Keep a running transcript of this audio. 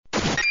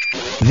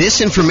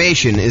This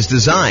information is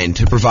designed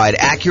to provide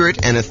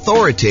accurate and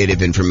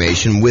authoritative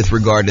information with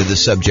regard to the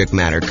subject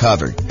matter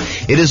covered.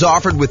 It is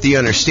offered with the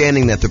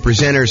understanding that the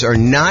presenters are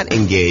not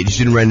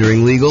engaged in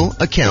rendering legal,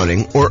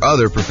 accounting, or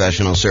other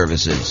professional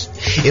services.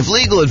 If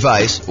legal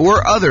advice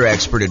or other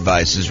expert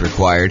advice is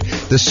required,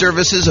 the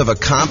services of a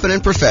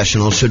competent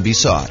professional should be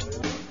sought.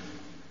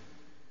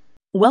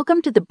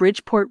 Welcome to the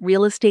Bridgeport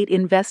Real Estate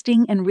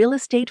Investing and Real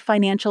Estate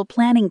Financial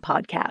Planning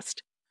Podcast.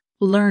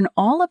 Learn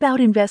all about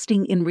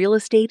investing in real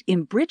estate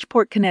in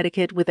Bridgeport,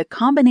 Connecticut with a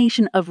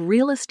combination of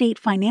real estate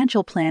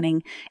financial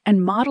planning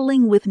and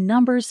modeling with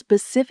numbers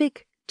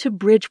specific to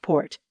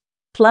Bridgeport,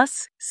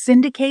 plus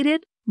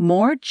syndicated,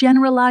 more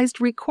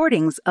generalized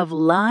recordings of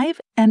live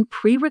and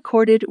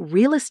pre-recorded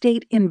real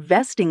estate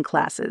investing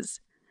classes.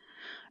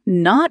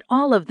 Not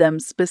all of them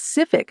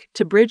specific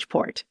to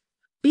Bridgeport.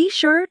 Be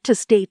sure to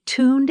stay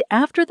tuned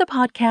after the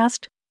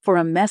podcast for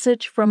a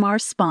message from our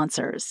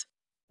sponsors.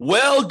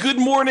 Well, good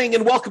morning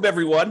and welcome,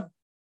 everyone.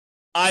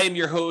 I am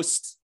your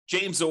host,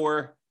 James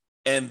Orr,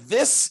 and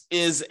this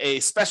is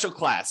a special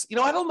class.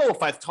 I don't know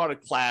if I've taught a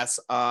class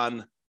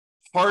on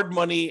hard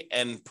money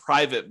and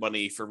private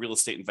money for real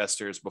estate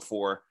investors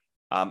before,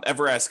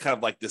 ever as kind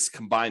of like this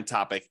combined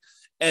topic.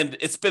 And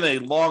it's been a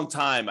long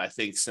time, I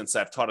think, since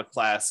I've taught a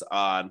class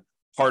on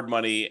hard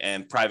money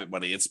and private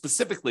money, and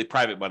specifically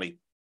private money.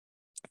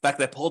 In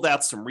fact, I pulled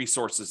out some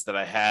resources that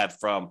I had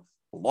from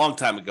a long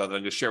time ago that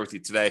I'm going to share with you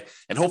today,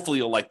 and hopefully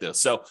you'll like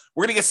this. So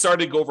we're going to get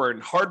started, go over in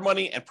hard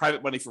money and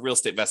private money for real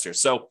estate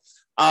investors. So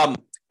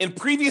in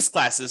previous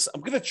classes, I'm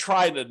going to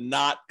try to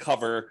not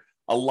cover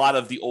a lot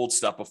of the old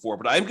stuff before,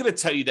 but I'm going to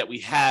tell you that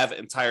we have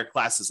entire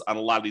classes on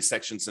a lot of these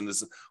sections, and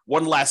there's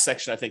one last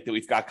section I think that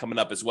we've got coming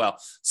up as well.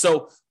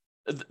 So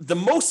the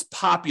most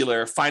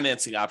popular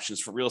financing options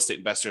for real estate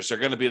investors are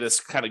going to be this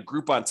kind of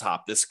group on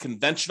top, this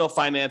conventional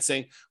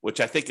financing, which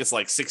I think is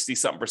like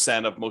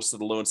 60-something% of most of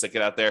the loans that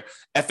get out there.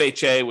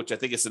 FHA, which I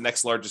think is the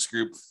next largest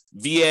group.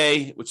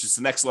 VA, which is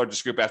the next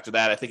largest group after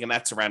that, I think, and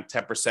that's around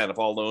 10% of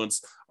all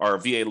loans are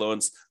VA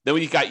loans. Then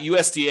we got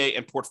USDA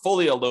and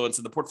portfolio loans,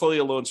 and the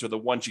portfolio loans are the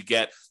ones you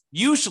get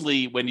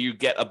usually when you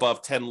get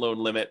above 10 loan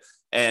limit,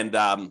 and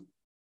or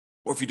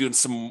if you're doing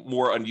some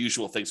more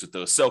unusual things with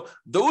those. So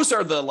those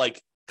are the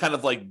kind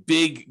of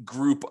big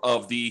group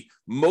of the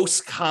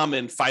most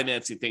common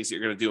financing things that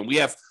you're going to do. And we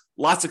have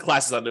lots of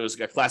classes on those.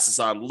 We've got classes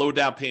on low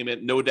down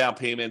payment, no down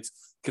payment,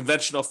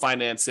 conventional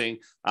financing.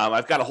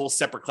 I've got a whole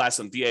separate class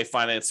on VA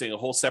financing, a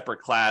whole separate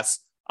class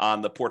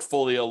on the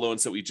portfolio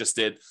loans that we just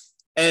did.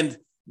 And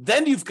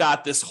then you've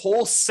got this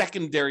whole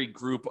secondary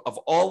group of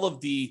all of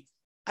the,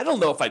 I don't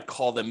know if I'd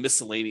call them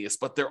miscellaneous,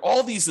 but they're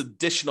all these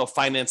additional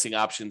financing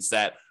options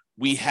that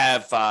we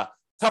have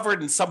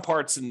covered in some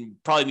parts and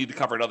probably need to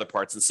cover in other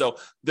parts. And so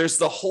there's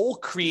the whole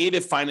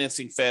creative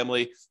financing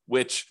family,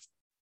 which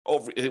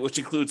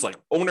includes like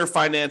owner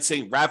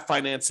financing, wrap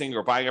financing,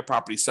 or buying a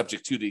property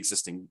subject to the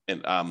existing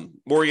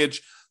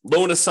mortgage,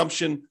 loan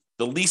assumption,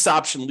 the lease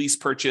option, lease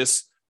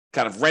purchase,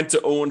 kind of rent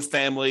to own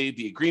family,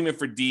 the agreement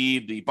for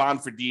deed, the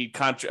bond for deed,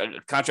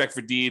 contract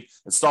for deed,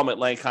 installment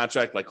land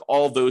contract, like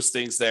all those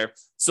things there.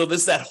 So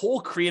there's that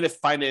whole creative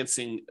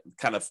financing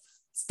kind of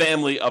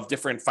family of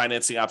different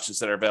financing options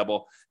that are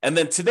available. And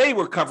then today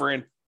we're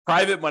covering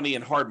private money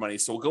and hard money.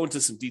 So we'll go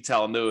into some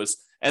detail on those.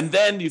 And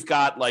then you've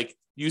got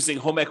using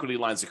home equity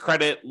lines of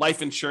credit,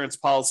 life insurance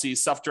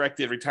policies,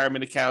 self-directed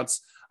retirement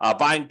accounts,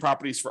 buying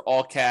properties for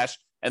all cash,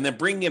 and then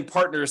bringing in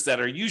partners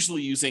that are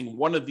usually using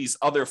one of these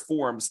other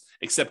forms,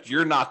 except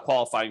you're not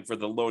qualifying for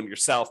the loan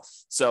yourself.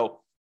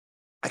 So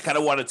I kind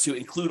of wanted to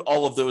include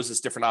all of those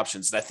as different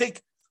options. And I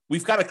think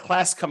we've got a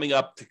class coming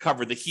up to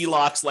cover the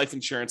HELOCs, life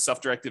insurance,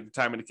 self-directed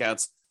retirement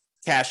accounts,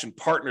 cash, and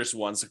partners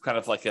ones, kind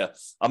of like a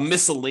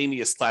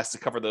miscellaneous class to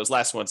cover those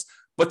last ones.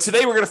 But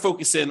today we're going to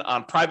focus in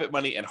on private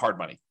money and hard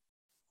money.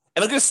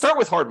 And I'm going to start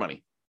with hard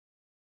money.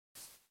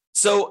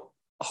 So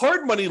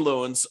hard money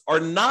loans are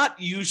not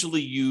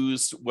usually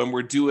used when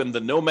we're doing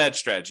the nomad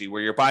strategy,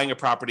 where you're buying a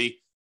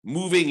property,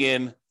 moving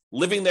in,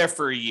 living there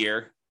for a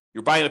year.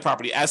 You're buying the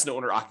property as an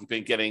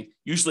owner-occupant, getting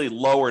usually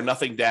low or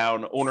nothing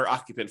down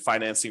owner-occupant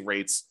financing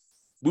rates,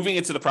 moving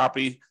into the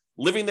property,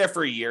 living there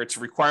for a year. It's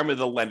a requirement of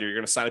the lender. You're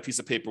going to sign a piece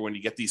of paper when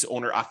you get these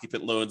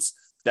owner-occupant loans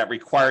that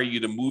require you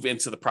to move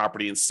into the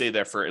property and stay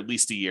there for at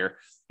least a year.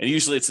 And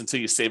usually it's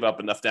until you save up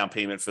enough down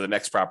payment for the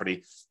next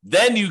property.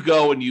 Then you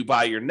go and you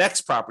buy your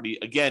next property,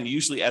 again,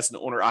 usually as an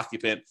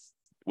owner-occupant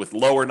with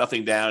low or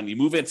nothing down. You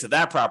move into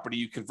that property,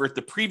 you convert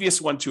the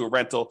previous one to a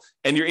rental,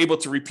 and you're able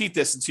to repeat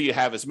this until you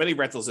have as many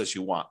rentals as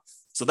you want.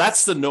 So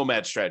that's the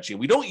nomad strategy.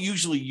 We don't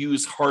usually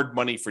use hard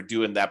money for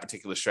doing that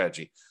particular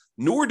strategy,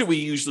 nor do we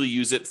usually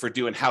use it for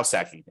doing house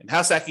hacking. And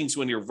house hacking is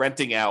when you're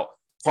renting out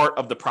part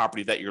of the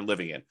property that you're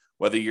living in,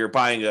 whether you're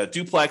buying a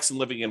duplex and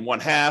living in one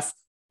half,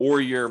 or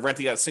you're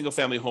renting out a single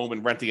family home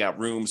and renting out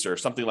rooms or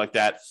something like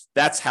that.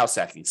 That's house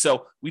hacking.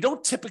 So we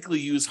don't typically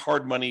use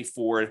hard money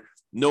for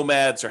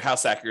nomads or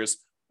house hackers.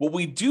 What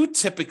we do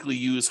typically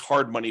use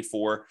hard money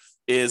for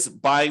is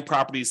buying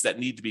properties that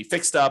need to be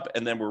fixed up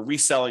and then we're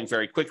reselling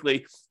very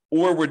quickly,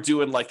 or we're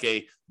doing like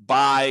a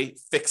buy,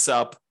 fix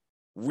up,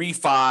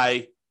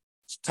 refi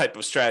type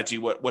of strategy,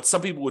 what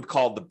some people would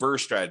call the BRRRR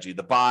strategy,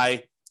 the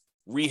buy,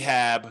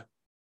 rehab,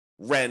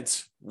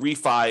 rent,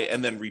 refi,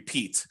 and then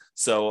repeat.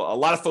 So a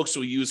lot of folks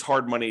will use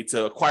hard money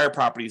to acquire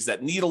properties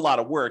that need a lot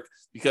of work,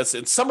 because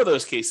in some of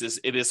those cases,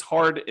 it is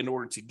hard in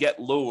order to get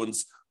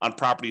loans on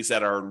properties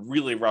that are in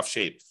really rough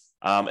shape.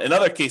 In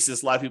other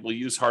cases, a lot of people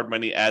use hard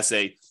money as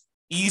a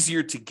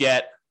easier to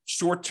get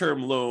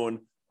short-term loan.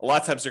 A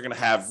lot of times they're going to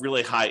have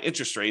really high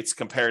interest rates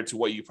compared to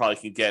what you probably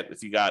can get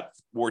if you got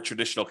more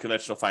traditional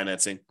conventional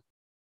financing.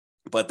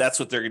 But that's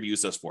what they're going to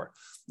use those for.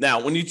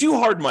 Now, when you do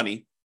hard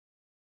money,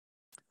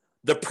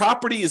 the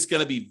property is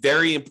going to be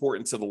very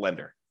important to the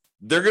lender.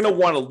 They're going to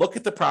want to look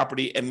at the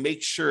property and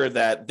make sure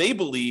that they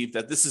believe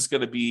that this is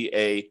going to be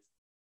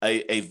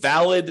a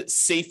valid,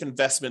 safe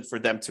investment for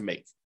them to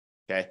make.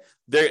 Okay.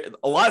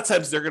 A lot of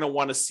times they're going to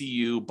want to see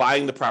you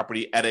buying the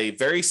property at a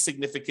very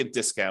significant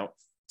discount,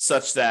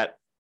 such that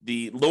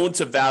the loan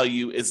to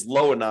value is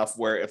low enough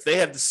where if they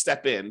had to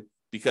step in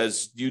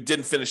because you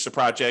didn't finish the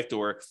project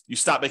or you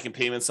stop making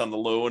payments on the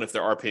loan, if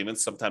there are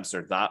payments, sometimes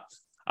they're not.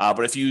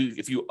 But if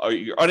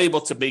you're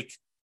unable to make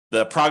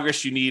the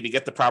progress you need to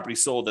get the property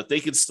sold, that they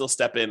can still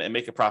step in and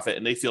make a profit,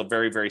 and they feel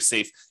very, very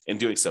safe in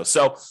doing so.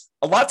 So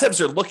a lot of times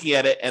they're looking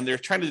at it and they're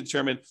trying to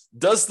determine,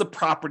 does the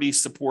property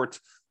support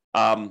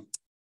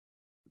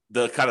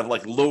the kind of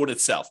like loan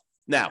itself?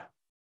 Now,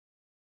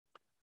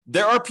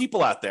 there are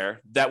people out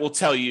there that will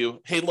tell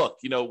you, hey, look,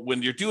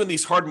 when you're doing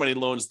these hard money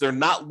loans, they're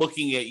not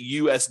looking at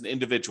you as an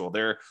individual.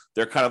 They're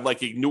kind of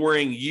like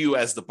ignoring you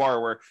as the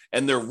borrower,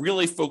 and they're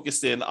really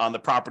focused in on the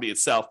property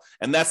itself.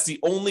 And that's the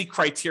only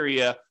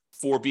criteria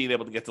for being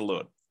able to get the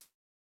loan.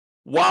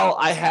 While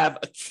I have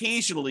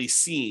occasionally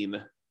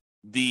seen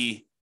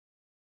the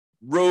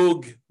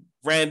rogue,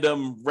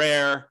 random,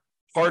 rare,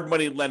 hard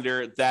money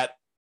lender that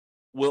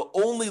will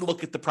only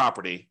look at the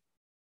property,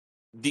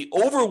 the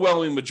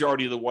overwhelming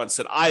majority of the ones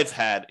that I've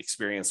had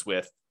experience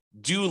with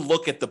do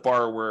look at the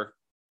borrower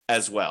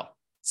as well.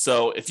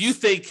 So if you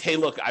think, hey,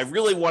 look, I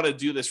really want to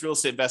do this real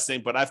estate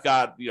investing, but I've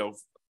got,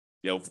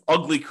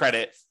 ugly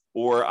credit,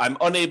 or I'm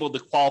unable to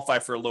qualify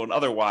for a loan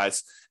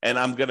otherwise, and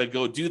I'm going to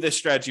go do this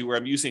strategy where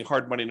I'm using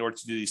hard money in order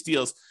to do these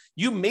deals,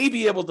 you may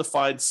be able to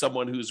find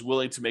someone who's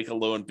willing to make a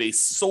loan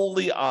based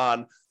solely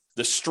on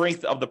the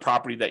strength of the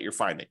property that you're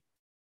finding.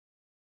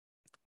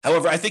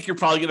 However, I think you're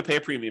probably going to pay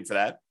a premium for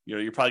that.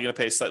 You're probably going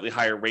to pay slightly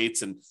higher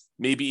rates and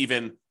maybe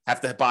even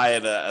have to buy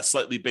at a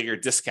slightly bigger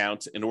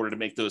discount in order to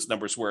make those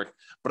numbers work.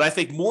 But I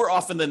think more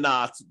often than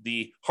not,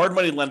 the hard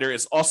money lender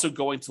is also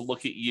going to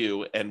look at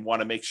you and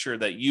want to make sure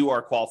that you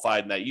are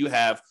qualified and that you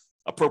have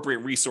appropriate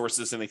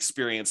resources and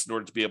experience in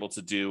order to be able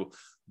to do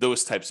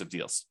those types of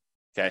deals.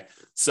 Okay.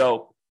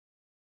 So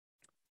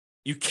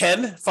you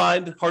can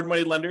find hard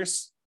money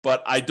lenders,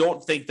 but I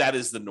don't think that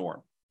is the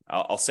norm.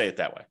 I'll say it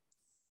that way.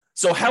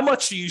 So how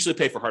much do you usually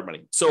pay for hard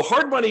money? So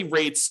hard money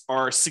rates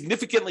are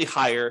significantly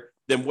higher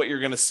than what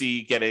you're going to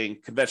see getting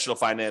conventional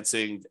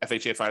financing,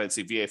 FHA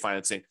financing, VA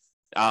financing.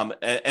 And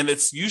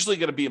it's usually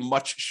going to be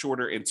much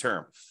shorter in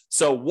term.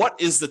 So what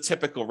is the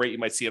typical rate you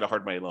might see in a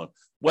hard money loan?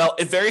 Well,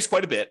 it varies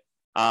quite a bit.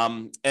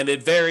 And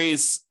it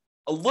varies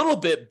a little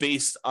bit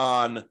based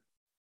on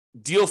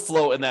deal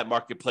flow in that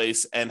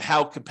marketplace and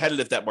how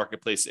competitive that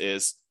marketplace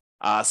is.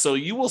 So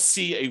you will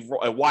see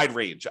a wide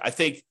range. I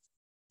think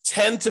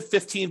 10 to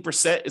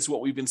 15% is what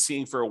we've been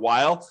seeing for a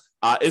while.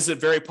 Is it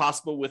very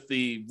possible with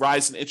the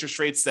rise in interest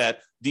rates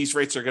that these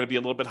rates are going to be a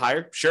little bit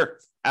higher? Sure,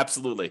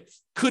 absolutely.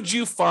 Could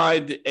you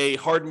find a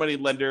hard money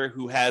lender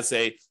who has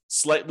a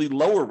slightly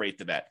lower rate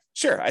than that?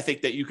 Sure, I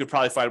think that you could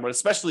probably find one,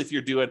 especially if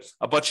you're doing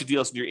a bunch of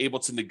deals and you're able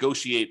to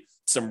negotiate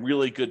some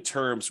really good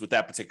terms with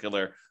that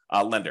particular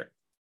lender.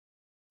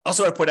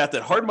 Also, I point out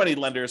that hard money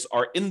lenders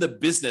are in the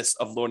business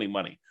of loaning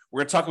money.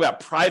 We're going to talk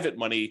about private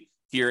money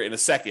here in a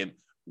second,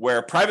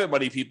 where private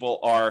money people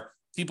are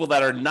people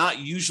that are not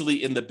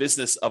usually in the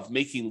business of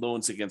making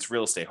loans against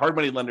real estate. Hard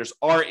money lenders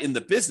are in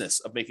the business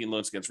of making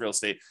loans against real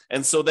estate,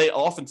 and so they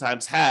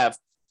oftentimes have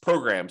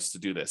programs to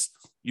do this.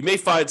 You may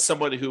find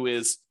someone who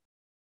is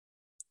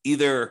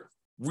either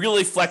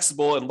really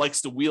flexible and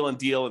likes to wheel and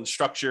deal and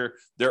structure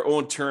their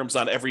own terms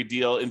on every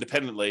deal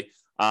independently,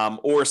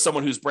 or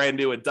someone who's brand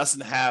new and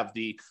doesn't have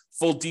the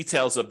full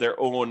details of their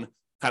own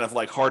kind of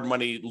like hard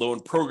money loan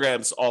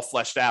programs all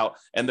fleshed out,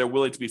 and they're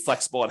willing to be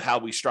flexible on how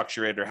we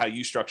structure it or how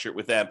you structure it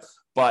with them.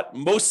 But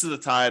most of the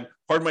time,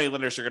 hard money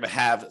lenders are going to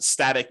have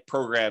static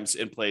programs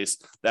in place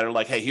that are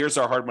like, hey, here's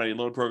our hard money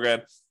loan program.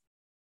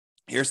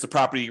 Here's the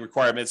property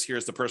requirements.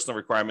 Here's the personal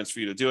requirements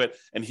for you to do it.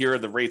 And here are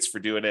the rates for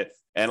doing it.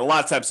 And a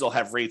lot of times they'll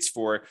have rates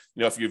for,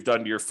 if you've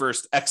done your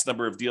first X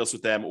number of deals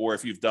with them, or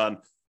if you've done,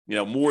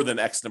 more than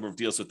X number of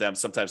deals with them,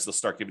 sometimes they'll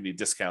start giving you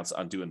discounts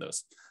on doing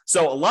those.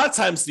 So a lot of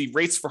times the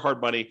rates for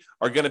hard money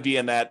are going to be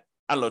in that,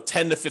 10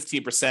 to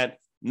 15%.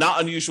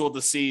 Not unusual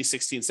to see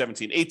 16,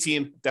 17,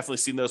 18. Definitely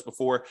seen those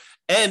before.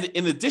 And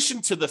in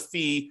addition to the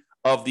fee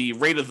of the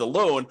rate of the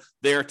loan,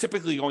 they're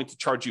typically going to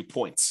charge you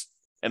points.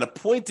 And a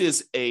point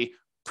is a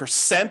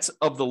percent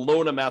of the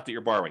loan amount that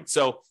you're borrowing.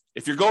 So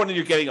if you're going and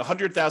you're getting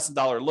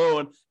 $100,000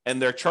 loan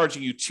and they're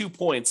charging you 2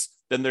 points,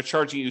 then they're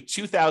charging you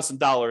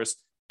 $2,000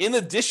 in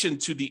addition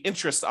to the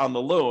interest on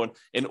the loan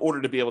in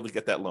order to be able to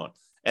get that loan.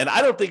 And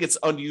I don't think it's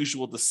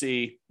unusual to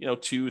see,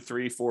 2,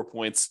 3, 4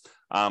 points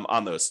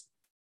on those.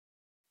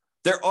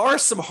 There are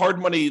some hard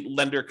money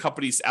lender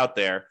companies out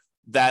there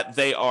that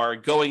they are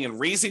going and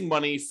raising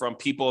money from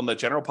people in the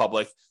general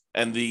public,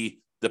 and the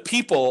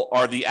people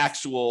are the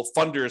actual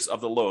funders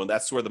of the loan.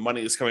 That's where the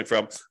money is coming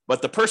from.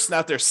 But the person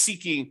out there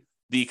seeking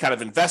the kind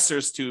of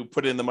investors to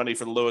put in the money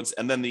for the loans,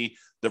 and then the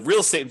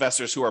real estate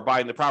investors who are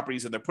buying the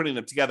properties and they're putting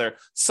them together,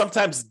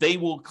 sometimes they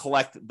will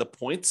collect the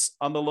points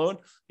on the loan.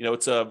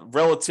 It's a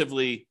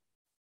relatively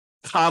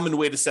common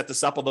way to set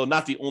this up, although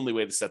not the only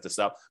way to set this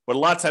up. But a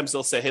lot of times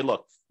they'll say, hey,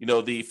 look,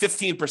 the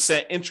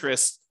 15%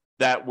 interest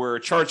that we're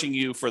charging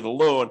you for the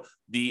loan,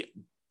 the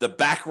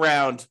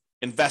background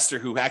investor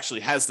who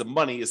actually has the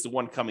money is the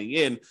one coming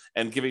in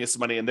and giving us the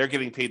money, and they're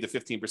getting paid the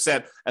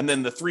 15%. And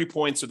then the 3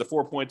 points or the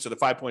 4 points or the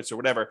 5 points or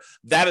whatever,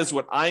 that is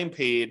what I'm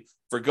paid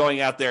for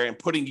going out there and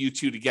putting you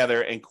two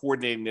together and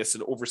coordinating this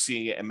and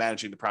overseeing it and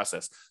managing the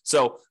process.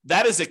 So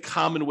that is a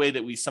common way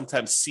that we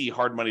sometimes see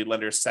hard money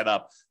lenders set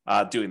up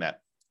doing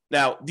that.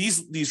 Now,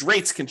 these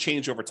rates can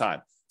change over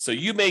time. So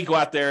you may go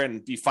out there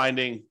and be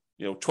finding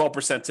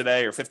 12%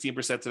 today or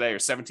 15% today or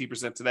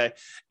 17% today.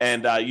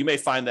 And you may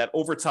find that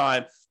over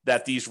time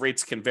that these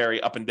rates can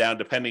vary up and down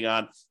depending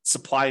on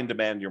supply and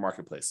demand in your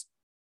marketplace.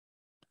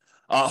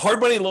 Hard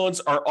money loans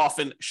are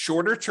often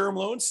shorter term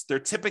loans. They're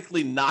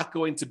typically not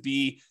going to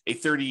be a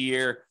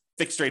 30-year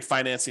fixed rate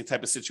financing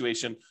type of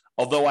situation.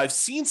 Although I've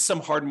seen some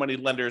hard money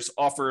lenders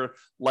offer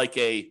like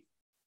a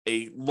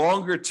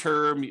longer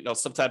term,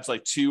 sometimes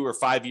like 2 or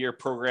 5 year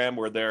program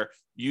where they're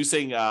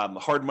using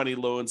hard money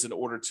loans in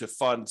order to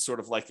fund sort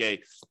of like a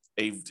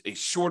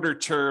shorter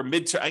term,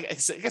 midterm, I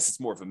guess it's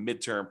more of a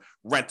midterm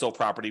rental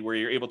property where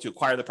you're able to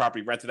acquire the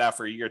property, rent it out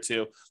for a year or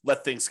two,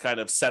 let things kind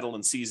of settle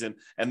in season,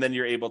 and then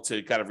you're able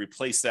to kind of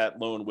replace that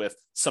loan with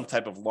some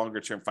type of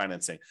longer term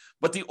financing.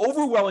 But the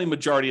overwhelming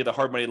majority of the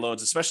hard money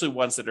loans, especially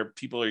ones that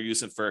people are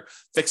using for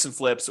fix and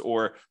flips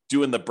or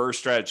doing the BRRRR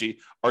strategy,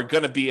 are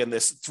going to be in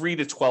this 3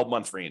 to 12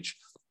 month range.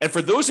 And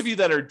for those of you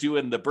that are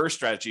doing the BRRRR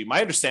strategy,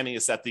 my understanding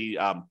is that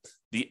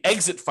the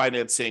exit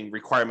financing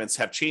requirements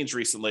have changed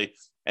recently.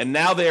 And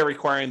now they are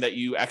requiring that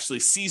you actually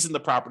season the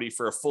property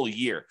for a full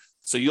year.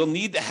 So you'll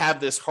need to have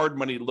this hard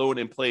money loan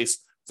in place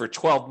for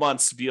 12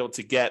 months to be able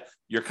to get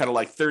your kind of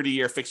like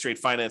 30-year fixed rate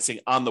financing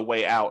on the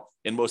way out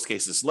in most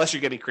cases, unless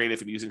you're getting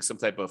creative and using some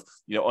type of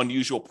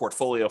unusual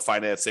portfolio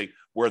financing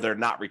where they're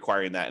not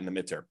requiring that in the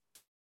midterm.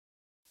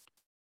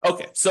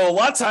 Okay, so a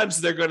lot of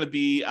times they're going to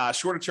be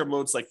shorter term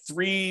loans, like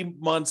 3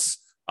 months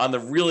on the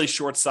really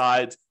short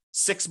side.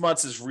 6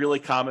 months is really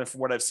common from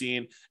what I've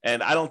seen.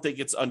 And I don't think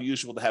it's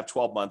unusual to have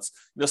 12 months.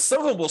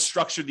 Some of them will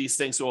structure these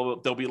things. So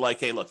they'll be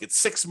like, hey, look, it's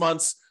 6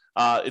 months.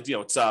 It's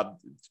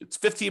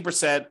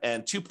 15%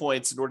 and 2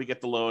 points in order to get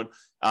the loan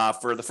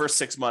for the first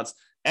 6 months.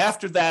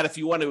 After that, if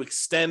you want to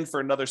extend for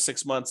another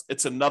 6 months,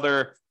 it's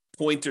another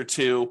point or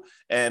two.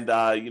 And,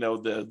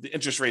 the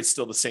interest rate's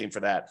still the same for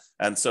that.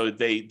 And so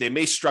they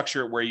may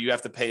structure it where you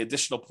have to pay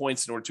additional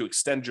points in order to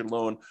extend your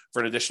loan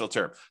for an additional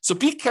term. So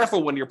be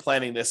careful when you're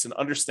planning this and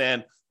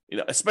understand,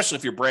 especially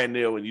if you're brand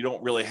new and you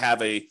don't really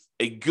have a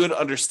good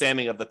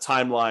understanding of the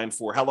timeline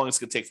for how long it's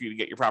going to take for you to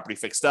get your property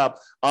fixed up,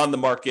 on the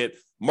market,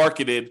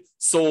 marketed,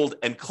 sold,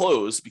 and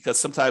closed, because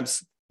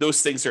sometimes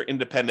those things are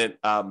independent,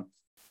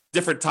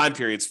 different time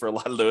periods for a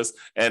lot of those.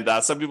 And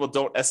some people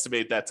don't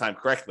estimate that time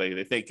correctly.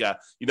 They think,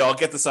 I'll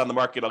get this on the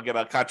market, I'll get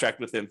a contract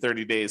within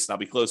 30 days, and I'll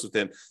be closed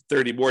within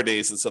 30 more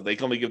days. And so they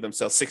can only give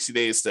themselves 60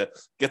 days to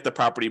get the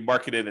property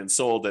marketed and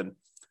sold. And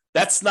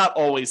that's not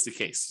always the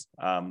case.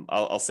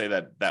 I'll say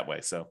that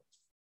way. So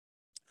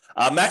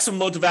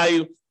maximum loan to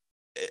value,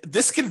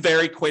 this can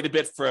vary quite a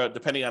bit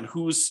depending on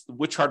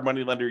which hard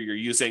money lender you're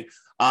using.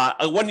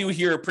 One you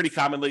hear pretty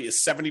commonly is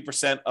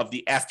 70% of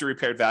the after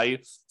repaired value.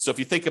 So if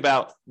you think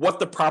about what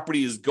the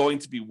property is going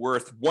to be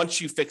worth once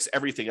you fix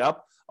everything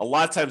up, a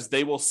lot of times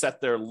they will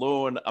set their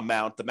loan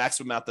amount, the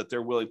maximum amount that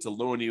they're willing to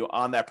loan you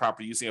on that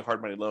property using a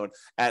hard money loan,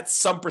 at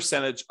some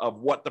percentage of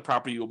what the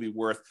property will be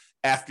worth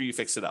after you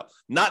fix it up.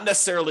 Not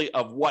necessarily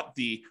of what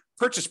the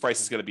purchase price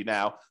is going to be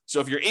now. So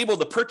if you're able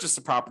to purchase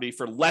the property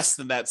for less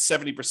than that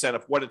 70%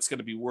 of what it's going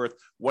to be worth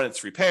when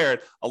it's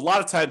repaired, a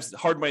lot of times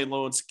hard money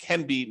loans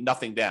can be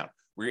nothing down,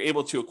 where you're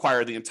able to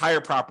acquire the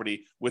entire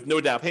property with no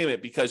down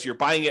payment because you're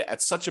buying it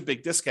at such a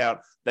big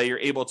discount that you're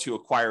able to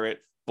acquire it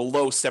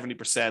below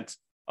 70%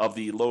 of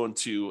the loan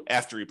to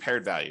after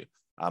repaired value,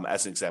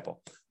 as an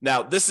example.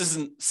 Now, this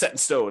isn't set in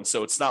stone,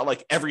 so it's not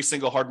like every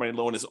single hard money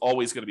loan is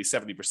always going to be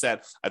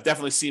 70%. I've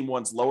definitely seen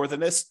ones lower than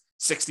this.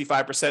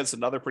 65% is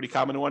another pretty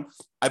common one.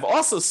 I've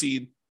also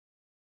seen,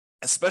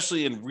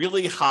 especially in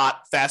really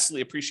hot,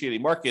 fastly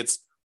appreciating markets,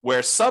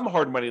 where some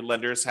hard money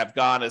lenders have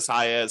gone as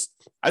high as,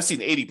 I've seen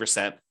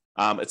 80%.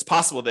 It's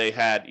possible they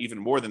had even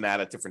more than that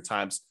at different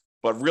times,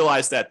 but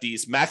realize that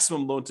these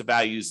maximum loan to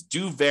values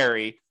do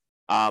vary.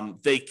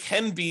 They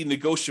can be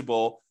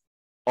negotiable,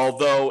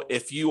 although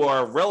if you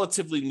are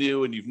relatively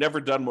new and you've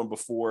never done one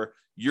before,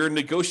 your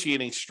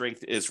negotiating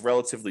strength is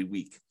relatively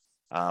weak.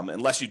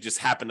 unless you just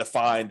happen to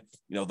find,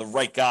 the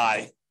right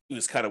guy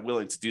who's kind of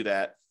willing to do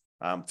that,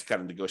 to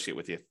kind of negotiate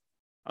with you.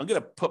 I'm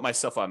going to put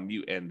myself on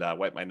mute and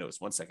wipe my nose.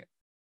 1 second.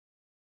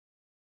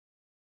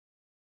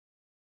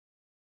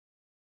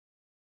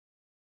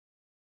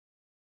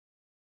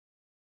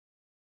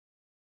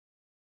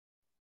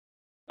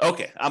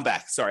 Okay, I'm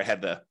back. Sorry, I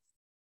had to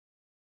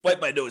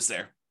wipe my nose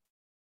there.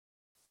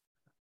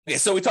 Okay,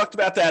 so we talked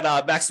about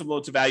that maximum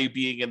loan to value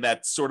being in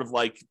that sort of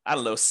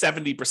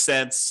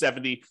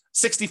 70%,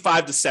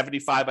 65 to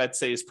 75, I'd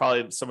say is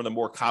probably some of the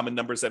more common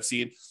numbers I've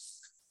seen.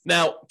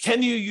 Now,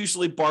 can you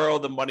usually borrow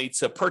the money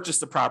to purchase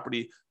the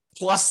property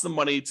plus the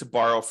money to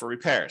borrow for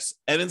repairs?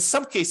 And in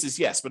some cases,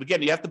 yes. But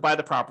again, you have to buy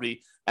the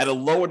property at a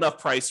low enough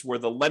price where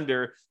the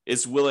lender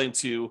is willing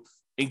to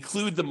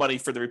include the money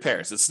for the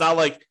repairs. It's not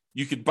like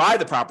you could buy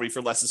the property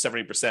for less than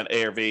 70%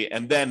 ARV,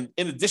 and then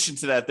in addition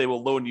to that, they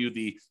will loan you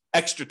the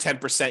extra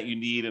 10% you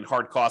need in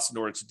hard costs in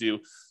order to do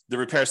the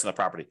repairs on the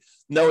property.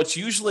 No, it's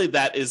usually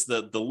that is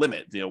the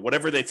limit.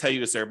 Whatever they tell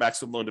you is their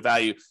maximum loan to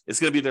value is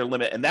going to be their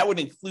limit, and that would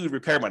include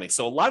repair money.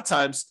 So a lot of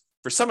times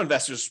for some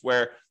investors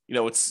where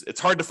it's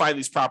hard to find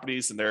these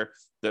properties and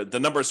the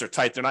numbers are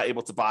tight, they're not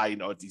able to buy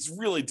these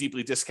really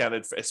deeply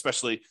discounted,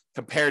 especially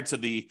compared to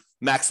the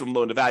maximum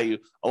loan to value.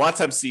 A lot of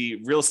times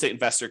the real estate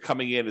investor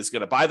coming in is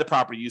going to buy the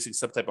property using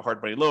some type of hard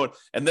money loan,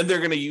 and then they're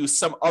going to use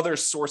some other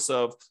source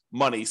of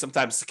money,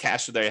 sometimes the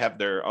cash that they have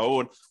their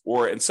own,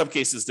 or in some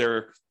cases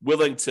they're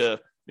willing to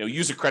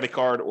use a credit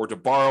card or to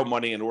borrow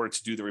money in order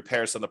to do the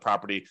repairs on the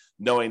property,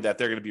 knowing that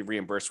they're going to be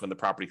reimbursed when the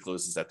property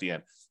closes at the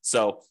end.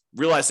 So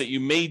realize that you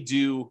may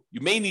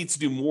need to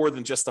do more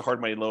than just the hard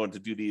money loan to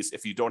do these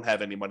if you don't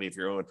have any money of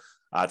your own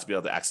to be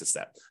able to access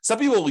that. Some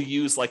people will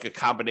use a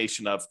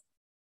combination of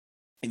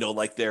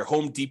their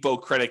Home Depot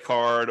credit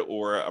card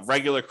or a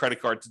regular credit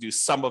card to do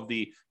some of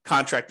the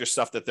contractor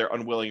stuff that they're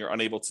unwilling or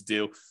unable to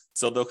do.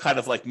 So they'll kind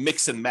of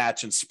mix and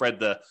match and spread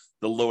the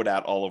load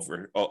out all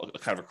over,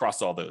 kind of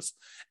across all those.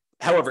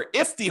 However,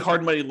 if the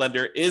hard money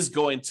lender is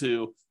going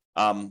to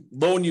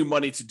loan you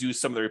money to do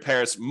some of the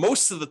repairs,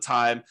 most of the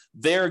time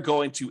they're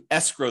going to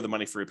escrow the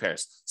money for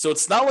repairs. So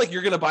it's not like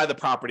you're going to buy the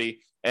property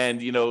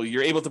and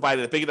you're able to buy it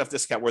at a big enough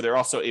discount where they're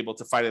also able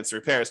to finance the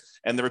repairs,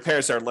 and the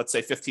repairs are, let's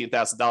say,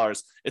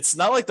 $15,000. It's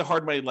not like the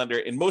hard money lender,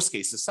 in most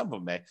cases, some of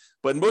them may,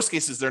 but in most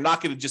cases, they're not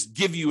going to just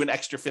give you an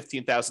extra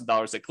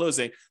 $15,000 at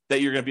closing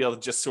that you're going to be able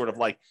to just sort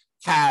of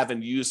have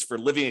and use for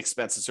living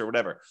expenses or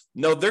whatever.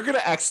 No, they're going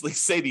to actually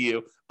say to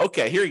you,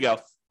 okay, here you go.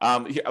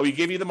 We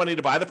gave you the money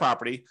to buy the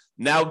property.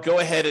 Now go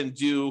ahead and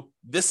do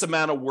this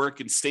amount of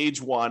work in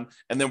stage one,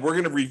 and then we're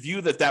going to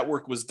review that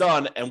work was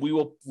done, and we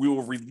will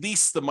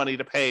release the money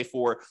to pay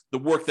for the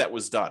work that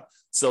was done.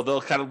 So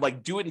they'll kind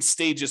of do it in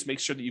stages, make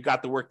sure that you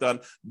got the work done.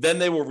 Then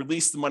they will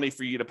release the money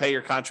for you to pay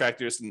your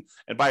contractors and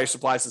buy your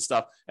supplies and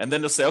stuff. And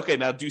then they'll say, okay,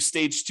 now do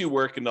stage 2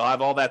 work, and they'll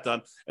have all that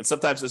done. And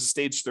sometimes there's a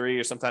stage 3,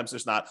 or sometimes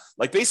there's not.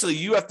 Basically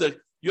you have to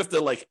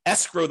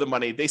escrow the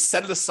money. They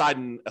set it aside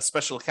in a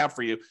special account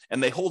for you,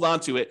 and they hold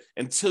on to it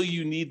until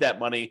you need that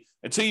money,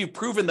 until you've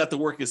proven that the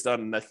work is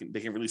done, and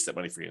they can release that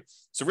money for you.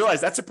 So realize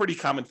that's a pretty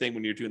common thing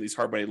when you're doing these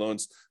hard money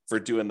loans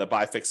for doing the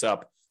buy, fix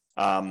up,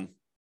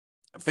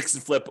 fix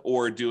and flip,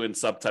 or doing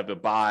some type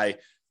of buy,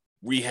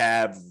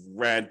 rehab,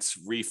 rent,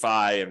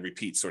 refi, and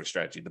repeat sort of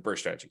strategy, the BRRRR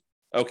strategy.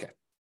 Okay.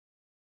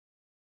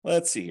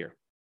 Let's see here.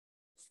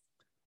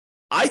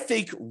 I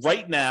think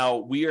right now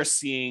we are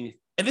seeing,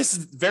 and this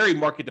is very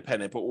market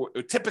dependent,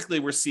 but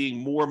typically we're seeing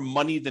more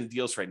money than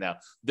deals right now.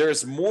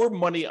 There's more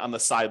money on the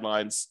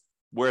sidelines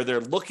where they're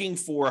looking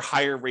for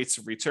higher rates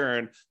of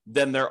return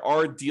than there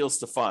are deals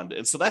to fund.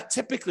 And so that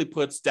typically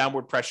puts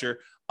downward pressure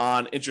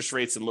on interest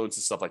rates and loans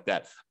and stuff like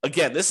that.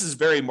 Again, this is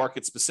very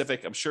market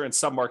specific. I'm sure in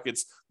some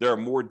markets there are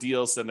more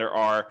deals than there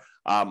are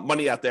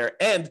money out there.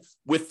 And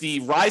with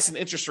the rise in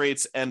interest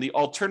rates and the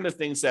alternative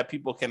things that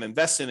people can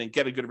invest in and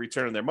get a good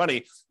return on their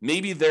money,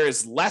 maybe there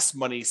is less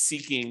money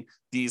seeking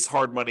these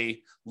hard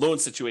money loan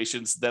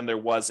situations than there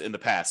was in the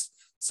past.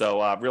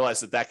 So realize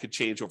that could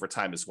change over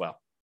time as well.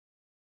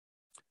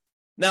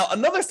 Now,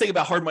 another thing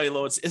about hard money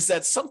loans is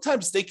that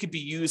sometimes they could be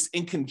used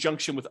in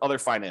conjunction with other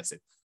financing.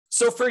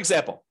 So for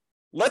example,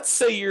 let's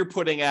say you're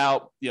putting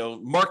out,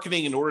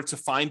 marketing in order to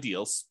find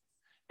deals,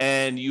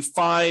 and you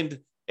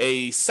find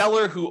a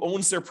seller who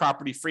owns their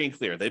property free and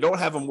clear. They don't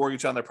have a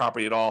mortgage on their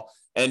property at all.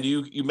 And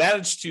you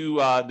manage to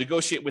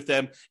negotiate with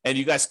them, and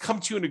you guys come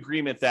to an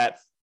agreement that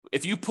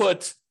if you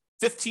put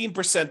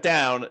 15%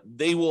 down,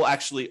 they will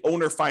actually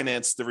owner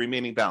finance the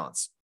remaining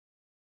balance.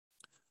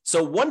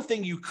 So one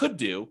thing you could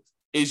do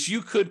is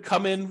you could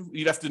come in,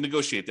 you'd have to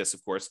negotiate this,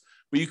 of course,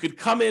 but you could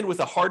come in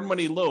with a hard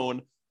money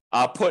loan,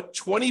 put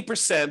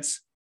 20%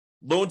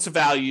 loan to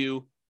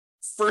value,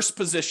 first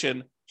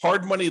position,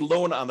 hard money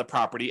loan on the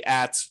property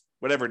at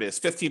whatever it is,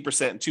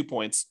 15% and 2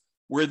 points,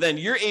 where then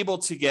you're able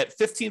to get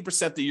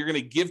 15% that you're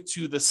going to give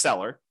to the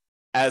seller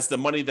as the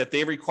money that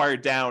they require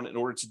down in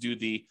order to do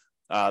the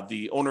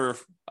owner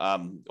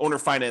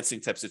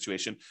financing type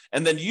situation.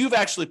 And then you've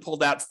actually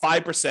pulled out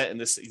 5% in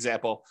this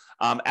example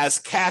as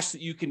cash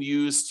that you can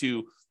use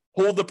to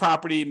hold the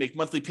property, make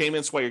monthly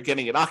payments while you're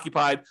getting it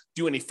occupied,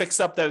 do any fix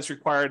up that is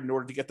required in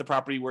order to get the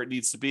property where it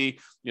needs to be,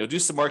 do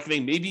some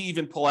marketing, maybe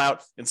even pull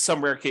out, in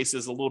some rare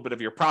cases, a little bit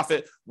of your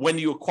profit when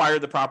you acquire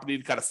the property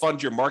to kind of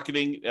fund your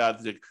marketing,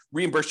 to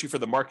reimburse you for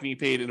the marketing you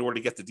paid in order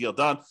to get the deal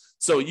done.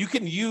 So you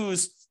can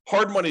use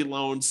hard money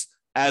loans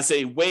as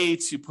a way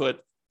to put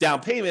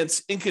down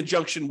payments in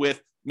conjunction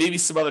with maybe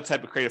some other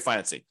type of creative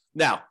financing.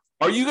 Now,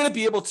 are you going to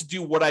be able to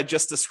do what I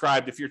just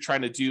described if you're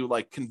trying to do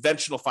like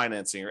conventional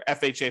financing or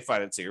FHA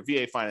financing or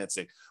VA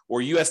financing or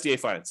USDA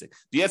financing?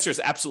 The answer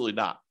is absolutely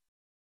not.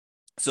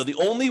 So the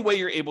only way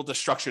you're able to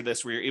structure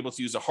this, where you're able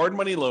to use a hard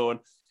money loan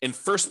in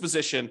first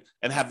position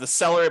and have the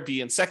seller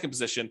be in second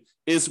position,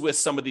 is with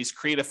some of these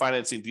creative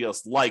financing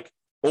deals like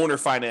owner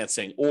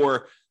financing,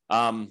 or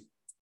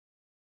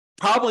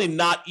probably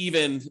not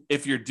even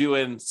if you're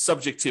doing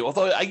subject to,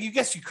 although I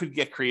guess you could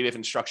get creative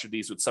and structure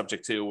these with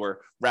subject to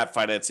or wrap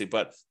financing,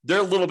 but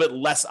they're a little bit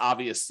less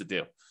obvious to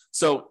do.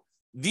 So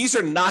these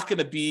are not going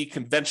to be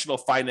conventional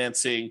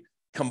financing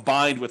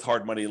combined with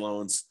hard money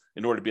loans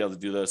in order to be able to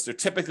do those. They're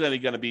typically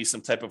going to be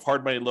some type of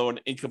hard money loan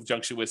in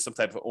conjunction with some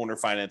type of owner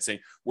financing,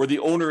 where the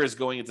owner is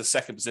going into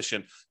second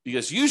position,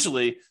 because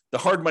usually the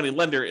hard money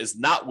lender is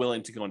not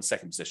willing to go in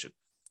second position.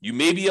 You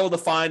may be able to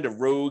find a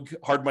rogue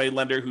hard money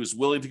lender who's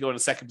willing to go into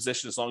second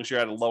position as long as you're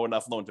at a low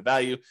enough loan to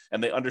value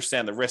and they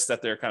understand the risk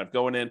that they're kind of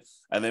going in,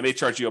 and they may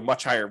charge you a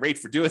much higher rate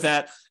for doing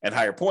that and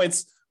higher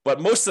points.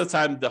 But most of the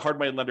time, the hard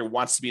money lender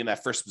wants to be in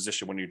that first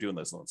position when you're doing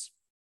those loans.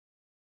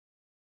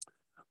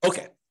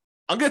 Okay,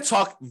 I'm going to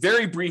talk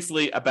very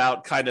briefly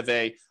about kind of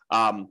a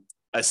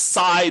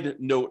side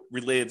note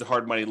related to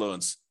hard money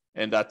loans.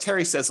 And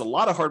Terry says a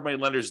lot of hard money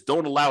lenders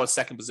don't allow a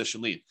second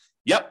position lead.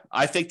 Yep,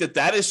 I think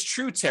that is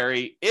true,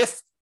 Terry.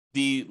 If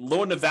the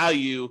loan to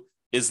value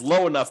is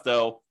low enough,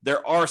 though,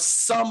 there are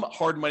some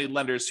hard money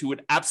lenders who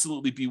would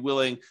absolutely be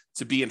willing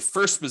to be in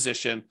first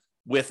position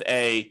with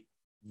a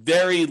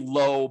very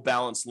low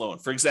balance loan.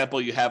 For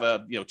example, you have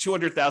a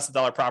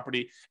 $200,000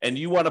 property and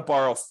you want to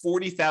borrow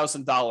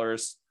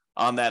 $40,000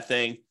 on that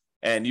thing,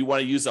 and you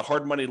want to use a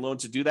hard money loan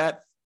to do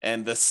that,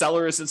 and the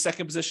seller is in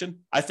second position.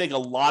 I think a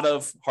lot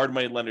of hard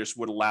money lenders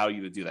would allow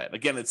you to do that.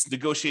 Again, it's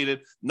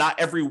negotiated. Not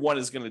everyone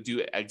is going to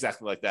do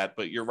exactly like that,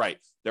 but you're right.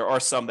 There are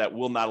some that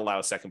will not allow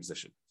a second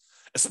position,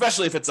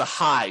 especially if it's a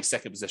high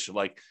second position.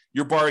 Like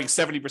you're borrowing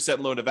 70%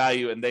 loan to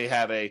value and they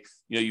have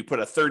you put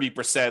a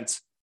 30%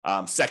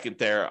 second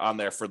there on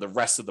there for the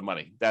rest of the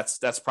money.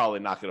 That's probably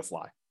not going to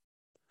fly.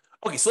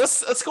 Okay, so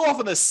let's go off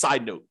on this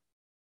side note.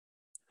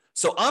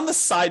 So on the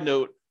side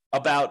note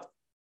about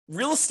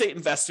real estate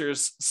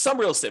investors, some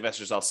real estate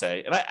investors, I'll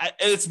say, and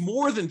it's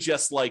more than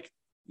just like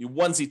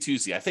onesie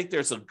twosie. I think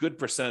there's a good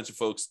percentage of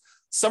folks,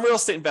 some real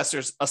estate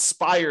investors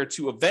aspire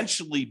to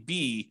eventually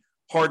be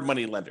hard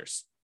money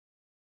lenders.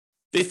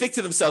 They think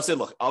to themselves, say,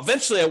 look,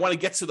 eventually I want to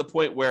get to the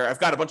point where I've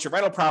got a bunch of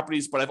rental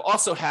properties, but I've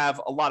also have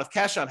a lot of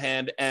cash on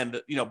hand,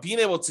 and being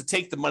able to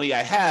take the money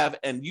I have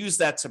and use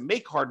that to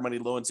make hard money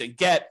loans and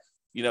get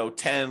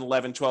 10,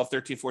 11, 12,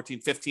 13,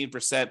 14,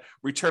 15%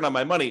 return on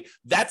my money.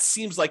 That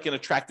seems like an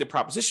attractive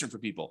proposition for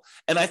people.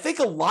 And I think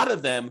a lot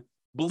of them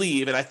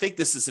believe, and I think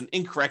this is an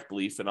incorrect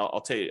belief, and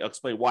I'll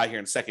explain why here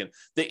in a second.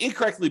 They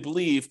incorrectly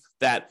believe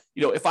that,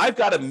 if I've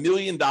got $1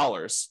 million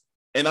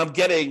and I'm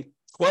getting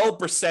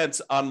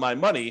 12% on my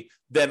money,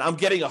 then I'm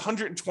getting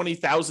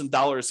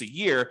 $120,000 a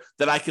year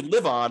that I can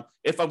live on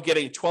if I'm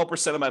getting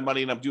 12% of my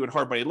money and I'm doing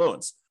hard money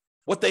loans.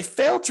 What they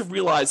fail to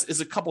realize is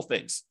a couple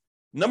things.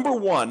 Number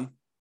one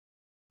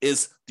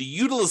is the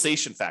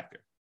utilization factor.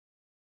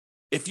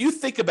 If you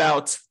think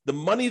about the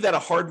money that a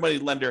hard money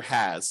lender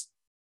has,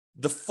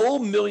 the full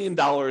 $1 million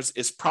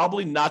is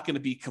probably not going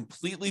to be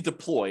completely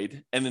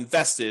deployed and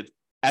invested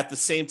at the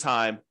same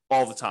time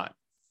all the time.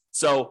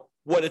 So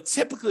what it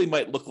typically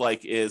might look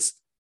like is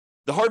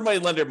the hard money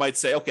lender might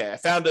say, okay, I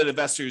found an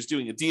investor who's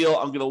doing a deal.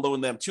 I'm going to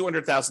loan them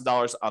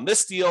 $200,000 on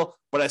this deal,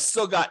 but I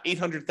still got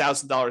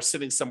 $800,000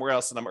 sitting somewhere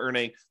else and I'm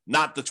earning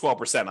not the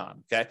 12%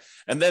 on, okay?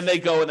 And then they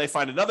go and they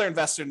find another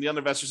investor, and the other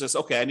investor says,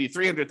 okay, I need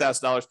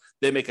 $300,000.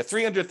 They make a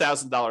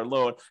 $300,000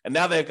 loan, and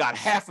now they've got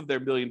half of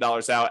their $1 million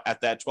out at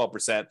that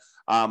 12%.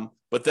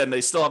 But then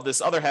they still have this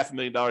other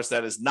 $500,000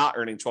 that is not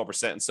earning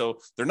 12%. And so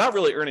they're not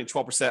really earning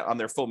 12% on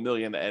their full $1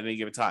 million at any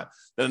given time.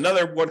 Then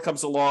another one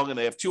comes along and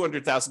they have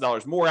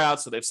 $200,000 more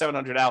out. So they have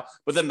 $700,000 out,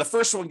 but then the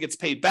first one gets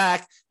paid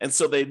back. And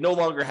so they no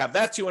longer have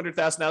that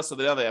 $200,000 out. So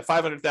now they have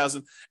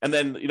 $500,000. And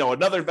then,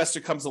 another investor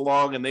comes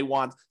along and they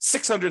want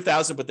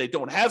 $600,000, but they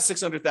don't have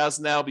 $600,000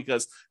 now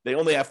because they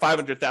only have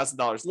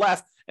 $500,000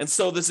 left. And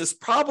so there's this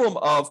problem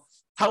of,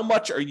 how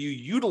much are you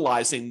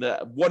utilizing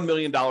the $1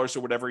 million or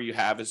whatever you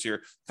have as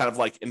your kind of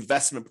like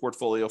investment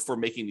portfolio for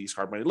making these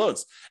hard money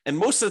loans? And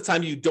most of the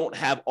time you don't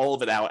have all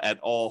of it out at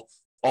all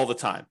the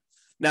time.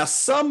 Now,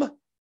 some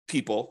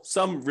people,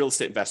 some real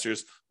estate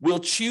investors will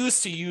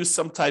choose to use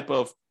some type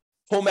of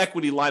home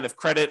equity line of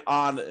credit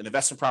on an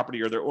investment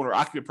property or their owner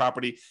occupied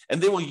property,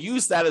 and they will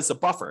use that as a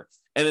buffer.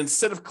 And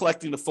instead of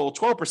collecting the full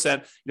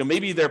 12%,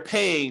 maybe they're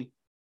paying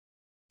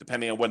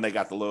depending on when they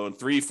got the loan,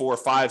 3, 4,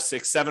 5,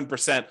 6,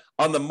 7%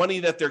 on the money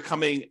that they're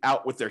coming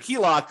out with their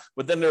HELOC,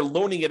 but then they're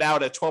loaning it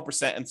out at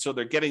 12%. And so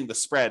they're getting the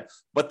spread,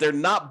 but they're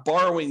not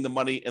borrowing the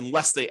money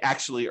unless they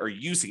actually are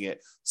using it.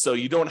 So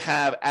you don't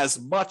have as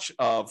much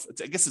of,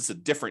 I guess it's a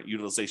different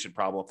utilization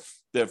problem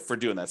for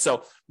doing that.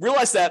 So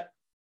realize that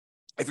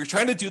if you're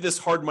trying to do this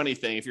hard money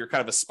thing, if you're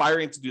kind of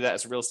aspiring to do that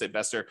as a real estate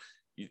investor,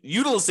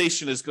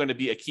 utilization is going to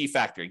be a key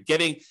factor.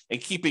 Getting and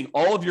keeping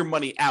all of your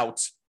money out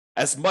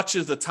as much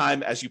of the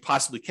time as you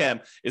possibly can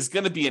is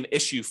going to be an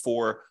issue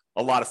for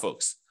a lot of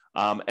folks.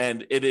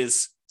 And it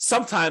is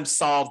sometimes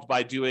solved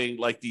by doing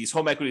like these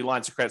home equity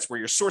lines of credits where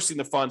you're sourcing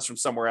the funds from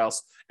somewhere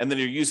else and then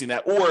you're using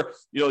that, or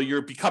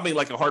you're becoming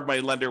like a hard money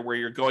lender where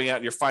you're going out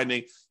and you're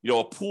finding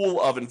a pool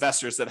of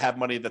investors that have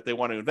money that they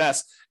want to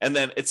invest, and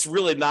then it's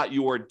really not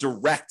your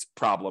direct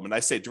problem. And I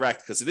say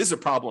direct because it is a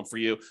problem for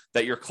you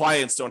that your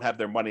clients don't have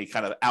their money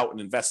kind of out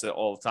and invested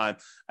all the time,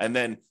 and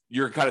then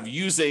you're kind of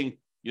using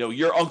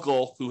your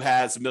uncle who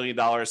has $1 million.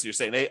 You're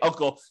saying, hey,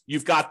 uncle,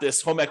 you've got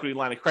this home equity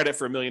line of credit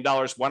for $1 million.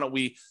 Why don't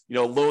we,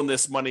 loan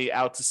this money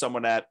out to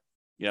someone at,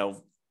 12%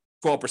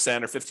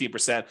 or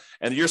 15%.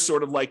 And you're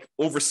sort of like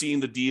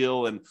overseeing the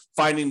deal and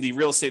finding the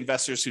real estate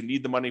investors who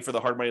need the money for the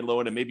hard money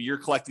loan. And maybe you're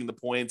collecting the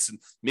points and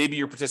maybe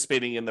you're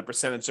participating in the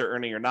percentage they're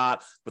earning or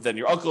not. But then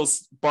your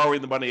uncle's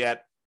borrowing the money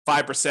at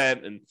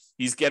 5% and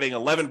he's getting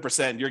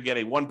 11%, you're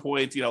getting 1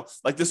 point,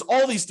 like there's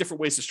all these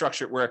different ways to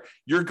structure it where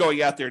you're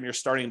going out there and you're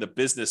starting the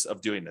business of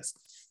doing this.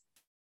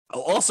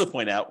 I'll also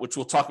point out, which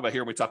we'll talk about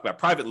here when we talk about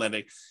private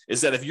lending,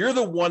 is that if you're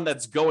the one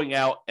that's going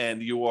out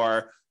and you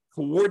are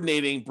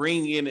coordinating,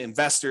 bringing in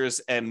investors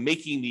and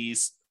making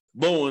these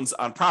loans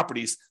on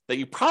properties, that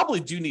you probably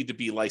do need to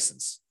be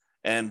licensed.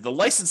 And the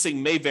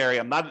licensing may vary.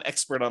 I'm not an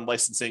expert on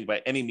licensing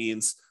by any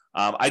means.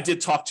 I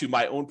did talk to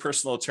my own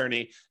personal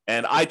attorney,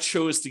 and I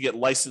chose to get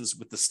licensed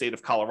with the state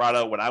of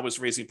Colorado when I was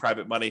raising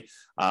private money.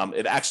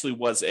 It actually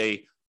was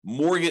a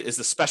mortgage, is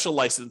a special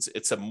license.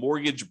 It's a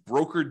mortgage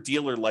broker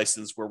dealer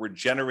license where we're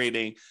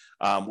generating,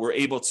 we're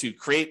able to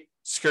create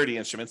security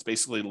instruments,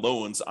 basically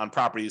loans on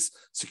properties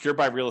secured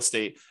by real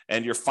estate,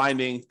 and you're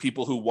finding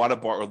people who want to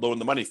borrow or loan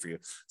the money for you.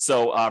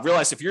 So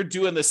realize if you're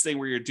doing this thing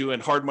where you're doing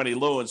hard money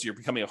loans, you're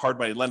becoming a hard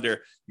money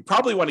lender, you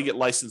probably want to get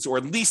licensed or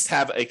at least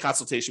have a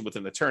consultation with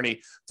an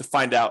attorney to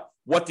find out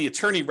what the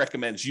attorney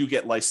recommends you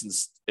get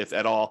licensed, if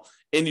at all,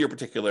 in your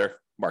particular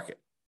market.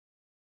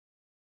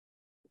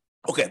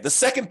 Okay, the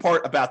second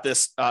part about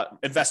this,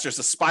 investors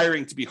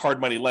aspiring to be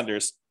hard money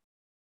lenders,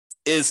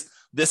 is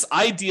this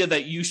idea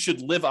that you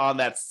should live on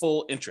that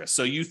full interest.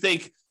 So you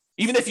think,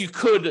 even if you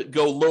could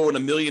go loan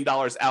 $1 million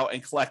out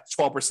and collect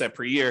 12%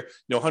 per year,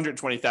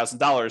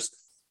 $120,000,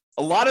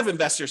 a lot of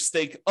investors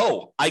think,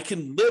 oh, I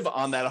can live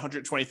on that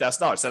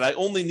 $120,000, and I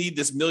only need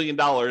this $1 million,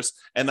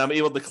 and I'm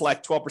able to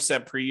collect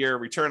 12% per year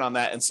return on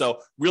that. And so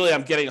really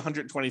I'm getting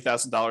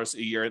 $120,000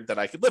 a year that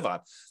I could live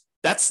on.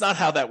 That's not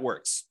how that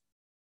works.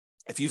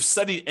 If you've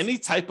studied any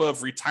type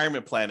of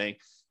retirement planning,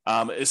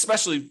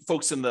 especially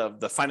folks in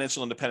the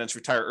financial independence,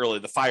 retire early,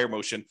 the FIRE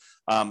motion,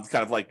 kind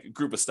of like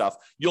group of stuff,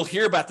 you'll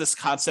hear about this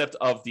concept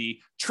of the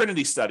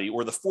Trinity study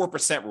or the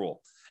 4%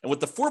 rule. And what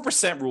the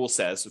 4% rule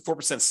says, the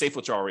 4% safe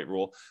withdrawal rate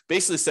rule,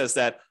 basically says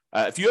that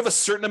if you have a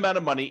certain amount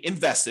of money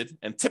invested,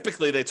 and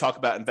typically they talk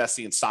about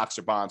investing in stocks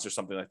or bonds or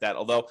something like that,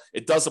 although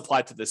it does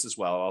apply to this as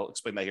well. I'll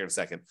explain that here in a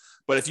second.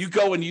 But if you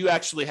go and you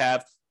actually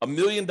have $1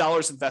 million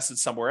invested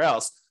somewhere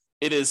else,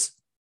 it is,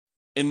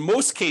 in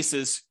most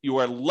cases, you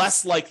are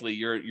less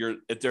likely,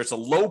 there's a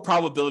low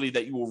probability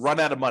that you will run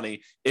out of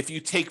money if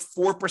you take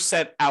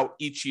 4% out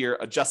each year,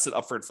 adjusted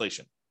up for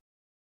inflation.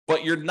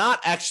 But you're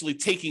not actually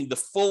taking the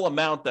full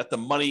amount that the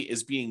money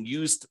is being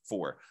used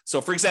for.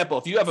 So for example,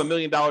 if you have $1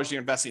 million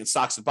you're investing in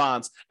stocks and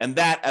bonds, and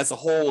that as a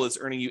whole is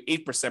earning you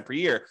 8% per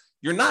year,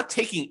 you're not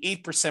taking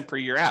 8% per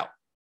year out.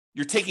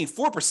 You're taking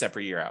 4% per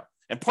year out.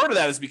 And part of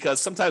that is because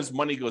sometimes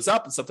money goes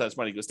up and sometimes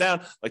money goes down.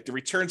 Like the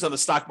returns on the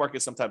stock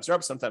market, sometimes are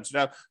up, sometimes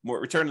are down.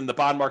 More return in the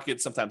bond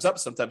market, sometimes up,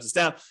 sometimes it's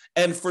down.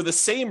 And for the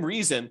same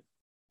reason,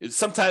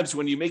 sometimes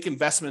when you make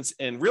investments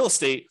in real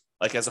estate,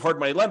 like as a hard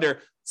money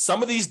lender,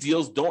 some of these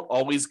deals don't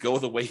always go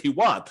the way you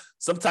want.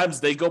 Sometimes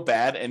they go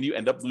bad and you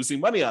end up losing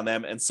money on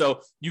them. And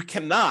so you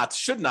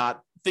should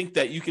not think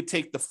that you could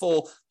take the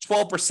full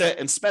 12%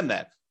 and spend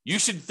that. You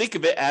should think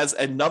of it as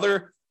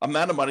another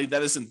amount of money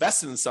that is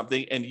invested in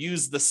something and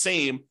use the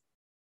same,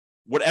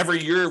 whatever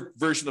your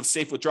version of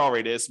safe withdrawal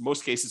rate is.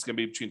 Most cases it's going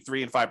to be between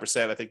 3 and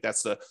 5%. I think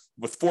that's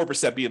with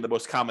 4% being the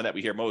most common that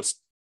we hear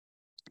most.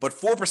 But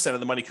 4% of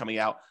the money coming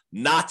out,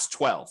 not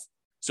 12.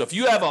 So if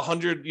you have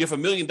 $1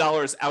 million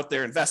out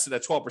there invested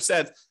at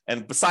 12%,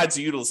 and besides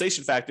the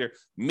utilization factor,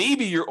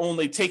 maybe you're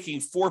only taking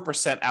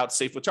 4% out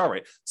safe withdrawal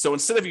rate. So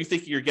instead of you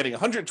thinking you're getting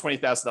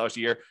 $120,000 a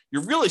year, you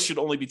really should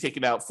only be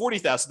taking out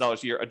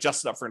 $40,000 a year,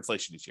 adjusted up for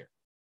inflation each year.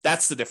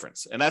 That's the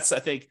difference. And that's, I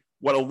think,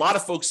 what a lot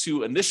of folks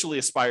who initially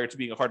aspire to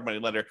being a hard money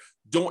lender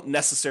don't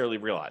necessarily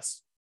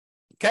realize.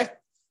 Okay.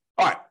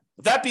 All right.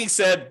 With that being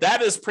said,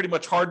 that is pretty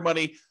much hard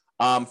money.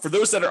 For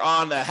those that are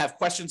on that have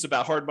questions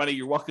about hard money,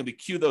 you're welcome to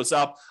queue those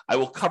up. I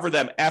will cover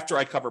them after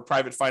I cover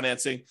private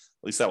financing. At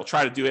least I will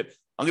try to do it.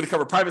 I'm going to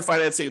cover private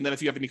financing, and then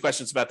if you have any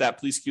questions about that,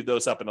 please queue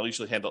those up, and I'll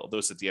usually handle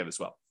those at the end as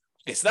well.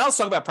 Okay, so now let's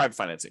talk about private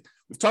financing.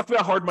 We've talked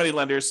about hard money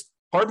lenders.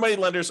 Hard money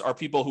lenders are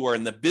people who are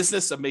in the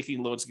business of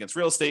making loans against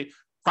real estate.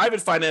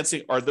 Private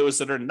financing are those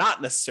that are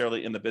not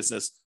necessarily in the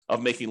business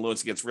of making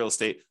loans against real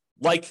estate,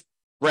 like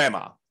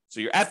grandma.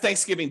 So you're at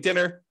Thanksgiving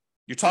dinner,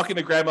 you're talking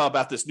to grandma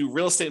about this new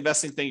real estate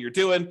investing thing you're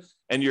doing,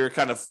 and you're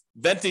kind of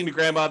venting to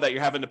grandma that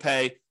you're having to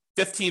pay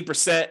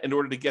 15% in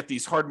order to get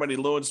these hard money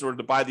loans in order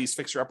to buy these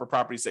fixer-upper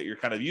properties that you're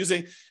kind of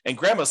using. And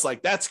grandma's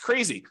like, that's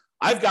crazy.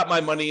 I've got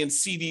my money in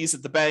CDs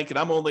at the bank, and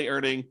I'm only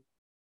earning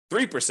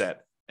 3%.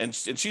 And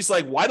she's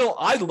like, why don't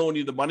I loan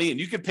you the money and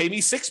you could pay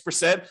me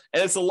 6%? And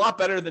it's a lot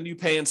better than you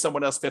paying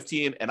someone else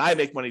 15%, and I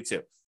make money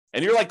too.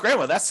 And you're like,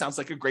 grandma, that sounds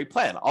like a great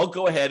plan. I'll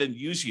go ahead and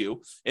use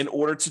you in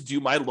order to do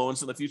my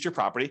loans in the future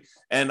property.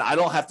 And I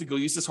don't have to go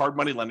use this hard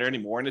money lender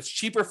anymore. And it's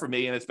cheaper for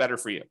me and it's better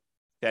for you.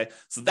 Okay.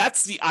 So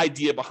that's the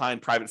idea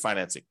behind private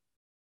financing.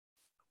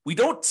 We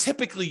don't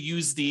typically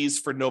use these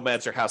for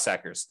nomads or house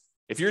hackers.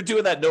 If you're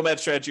doing that nomad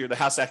strategy or the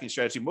house hacking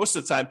strategy, most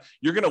of the time,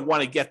 you're going to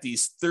want to get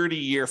these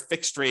 30-year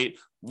fixed rate,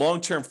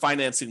 long-term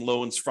financing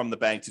loans from the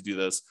bank to do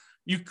this.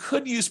 You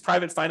could use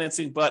private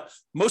financing, but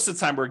most of the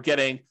time we're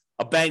getting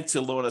a bank to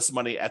loan us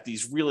money at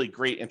these really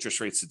great interest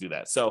rates to do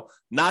that. So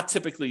not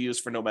typically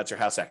used for nomads or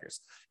house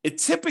hackers. It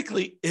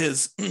typically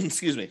is,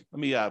 excuse me, let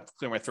me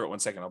clear my throat 1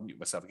 second. I'll mute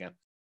myself again.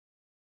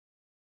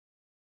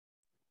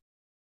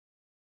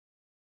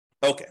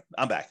 Okay,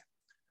 I'm back.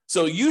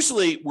 So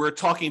usually we're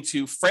talking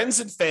to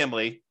friends and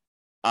family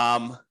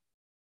and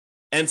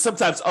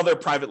sometimes other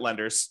private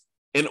lenders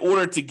in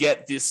order to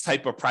get this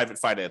type of private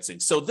financing.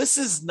 So this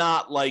is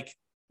not like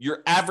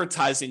you're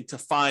advertising to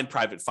find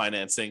private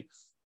financing,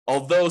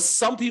 although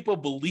some people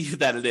believe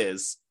that it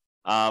is.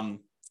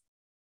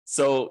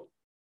 So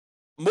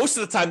most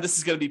of the time, this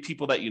is going to be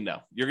people that you know.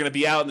 You're going to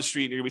be out in the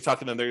street and you're going to be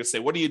talking to them. They're going to say,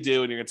 what do you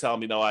do? And you're going to tell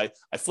them,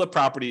 I flip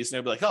properties. And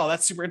they'll be like, oh,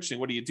 that's super interesting.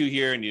 What do you do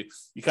here? And you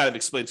kind of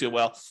explain to them,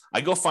 well,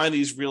 I go find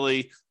these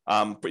really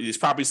these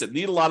properties that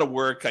need a lot of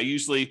work. I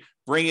usually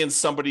bring in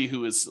somebody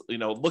who is,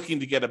 looking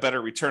to get a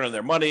better return on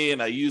their money.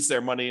 And I use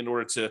their money in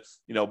order to,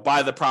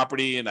 buy the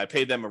property, and I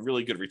pay them a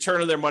really good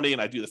return on their money.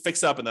 And I do the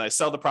fix up, and then I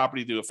sell the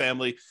property to a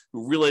family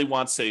who really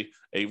wants a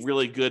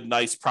really good,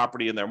 nice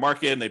property in their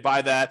market. And they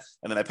buy that.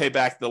 And then I pay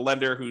back the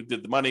lender who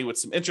did the money with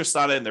some interest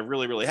on it. And they're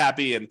really, really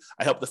happy. And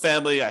I help the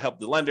family, I help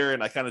the lender,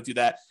 and I kind of do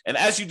that. And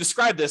as you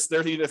describe this,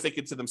 they're either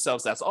thinking to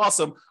themselves, that's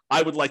awesome.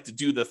 I would like to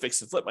do the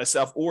fix and flip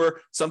myself.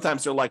 Or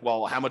sometimes they're like,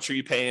 well, how much are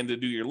you paying to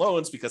do your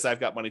loans? Because I've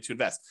got money to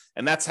invest.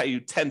 And that's how you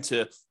tend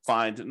to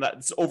find, and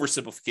it's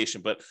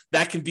oversimplification, but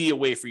that can be a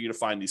way for you to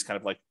find these kind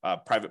of like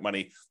private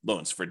money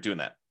loans for doing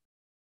that.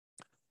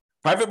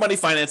 Private money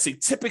financing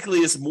typically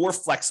is more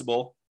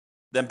flexible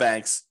than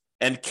banks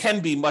and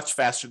can be much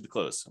faster to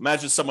close.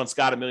 Imagine someone's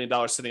got $1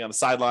 million sitting on the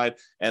sideline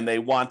and they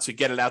want to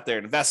get it out there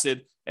and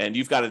invested, and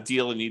you've got a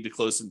deal and you need to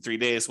close in 3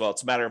 days. Well,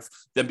 it's a matter of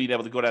them being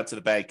able to go down to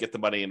the bank, get the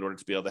money in order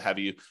to be able to have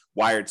you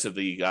wired to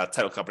the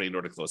title company in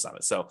order to close on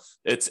it. So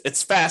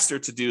it's faster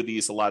to do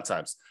these a lot of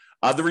times.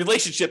 The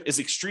relationship is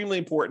extremely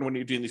important when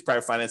you're doing these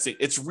private financing.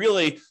 It's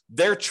really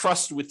their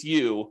trust with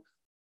you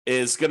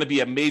is going to be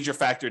a major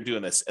factor in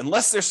doing this.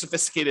 Unless they're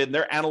sophisticated and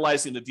they're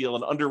analyzing the deal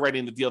and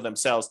underwriting the deal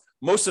themselves,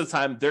 most of the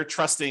time they're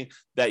trusting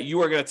that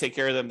you are going to take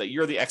care of them, that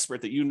you're the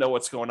expert, that you know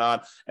what's going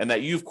on, and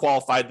that you've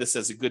qualified this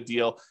as a good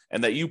deal,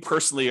 and that you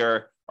personally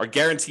are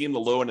guaranteeing the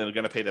loan and are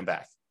going to pay them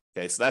back.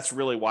 Okay, so that's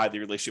really why the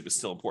relationship is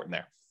still important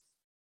there.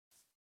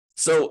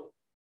 So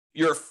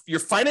your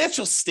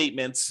financial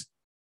statements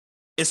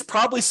is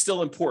probably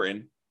still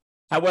important.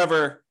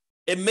 However,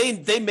 they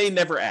may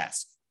never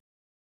ask.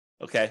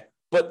 Okay,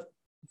 but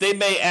they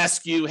may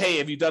ask you, hey,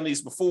 have you done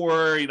these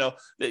before?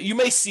 You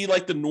may see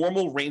like the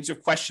normal range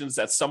of questions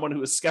that someone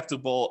who is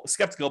skeptical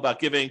about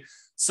giving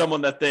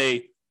someone that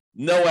they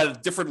know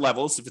at different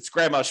levels. If it's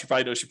grandma, she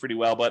probably knows you pretty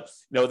well, but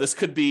this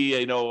could be,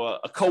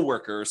 a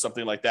coworker or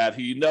something like that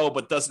who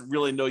but doesn't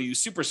really know you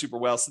super, super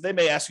well. So they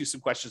may ask you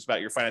some questions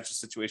about your financial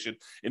situation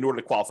in order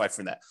to qualify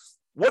for that.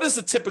 What is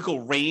the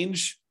typical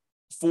range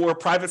for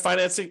private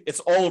financing?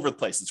 It's all over the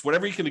place. It's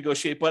whatever you can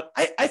negotiate, but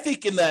I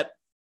think in that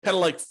kind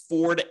of like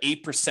 4 to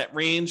 8%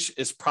 range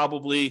is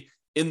probably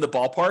in the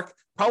ballpark,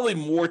 probably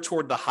more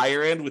toward the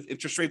higher end with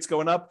interest rates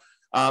going up.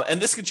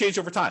 And this can change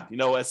over time.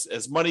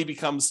 As money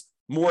becomes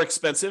more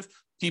expensive,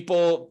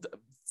 people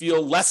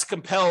feel less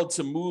compelled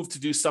to move to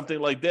do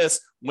something like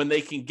this when they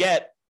can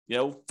get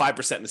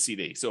 5% in the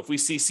CD. So if we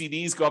see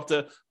CDs go up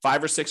to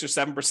 5 or 6 or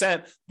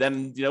 7%,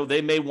 then,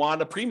 they may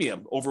want a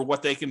premium over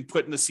what they can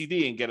put in the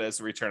CD and get as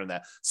a return on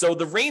that. So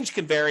the range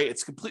can vary.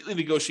 It's completely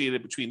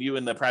negotiated between you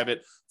and the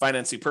private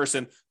financing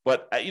person.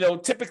 But,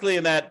 typically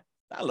in that,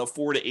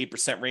 4 to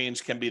 8%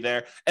 range can be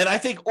there. And I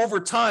think over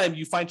time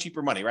you find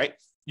cheaper money, right?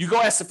 You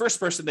go ask the first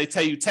person, they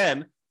tell you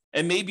 10,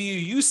 and maybe you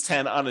use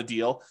 10 on a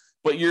deal,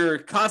 but you're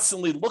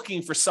constantly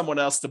looking for someone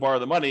else to borrow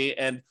the money.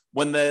 And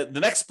when the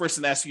next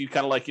person asks you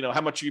kind of like,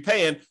 how much are you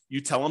paying?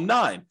 You tell them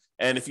 9.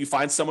 And if you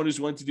find someone who's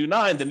willing to do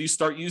 9, then you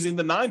start using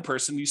the 9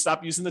 person, you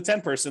stop using the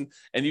 10 person,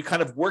 and you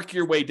kind of work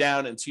your way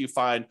down until you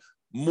find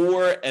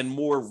more and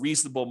more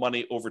reasonable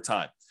money over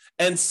time.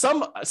 And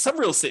some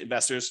real estate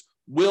investors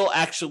will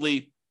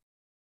actually,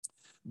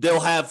 they'll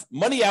have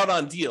money out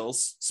on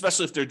deals,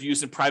 especially if they're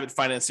using private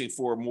financing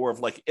for more of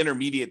like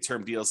intermediate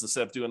term deals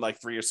instead of doing like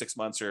 3 or 6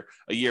 months or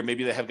a year.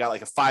 Maybe they have got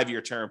like a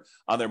 5-year term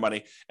on their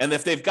money. And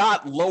if they've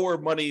got lower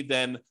money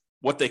than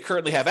what they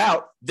currently have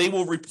out, they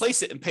will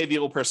replace it and pay the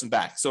old person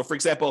back. So for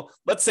example,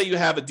 let's say you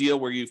have a deal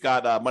where you've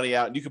got money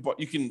out and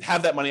you can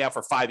have that money out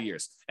for 5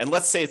 years. And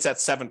let's say it's at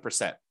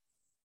 7%.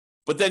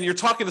 But then you're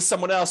talking to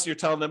someone else and you're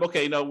telling them,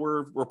 okay,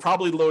 we're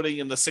probably loading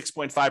in the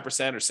 6.5%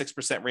 or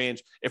 6%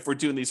 range if we're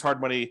doing these hard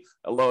money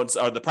loans,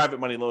 or the private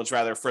money loans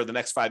rather, for the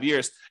next 5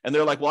 years. And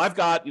they're like, well, I've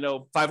got,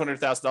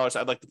 $500,000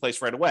 I'd like to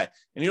place right away.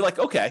 And you're like,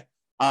 okay,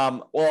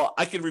 well,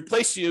 I can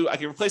replace you. I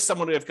can replace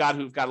someone who've got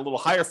a little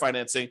higher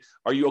financing.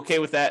 Are you okay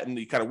with that? And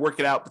you kind of work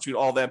it out between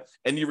all of them.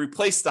 And you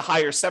replace the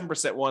higher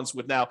 7% ones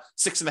with now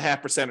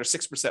 6.5% or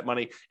 6%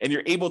 money. And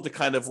you're able to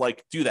kind of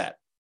like do that.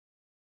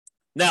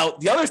 Now,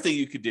 the other thing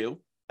you could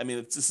do,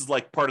 this is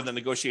like part of the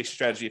negotiation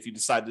strategy if you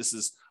decide this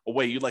is a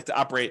way you'd like to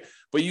operate,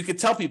 but you could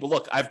tell people,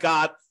 look, I've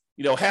got,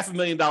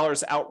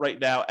 $500,000 out right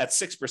now at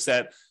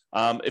 6%.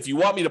 If you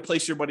want me to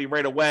place your money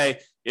right away,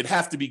 it'd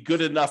have to be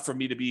good enough for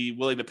me to be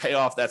willing to pay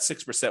off that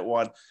 6%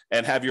 one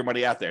and have your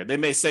money out there. They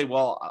may say,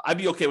 well, I'd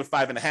be okay with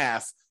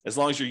 5.5 as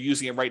long as you're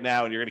using it right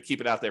now and you're going to keep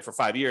it out there for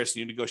 5 years. So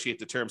you negotiate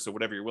the terms of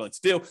whatever you're willing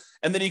to do.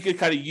 And then you could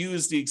kind of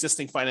use the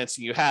existing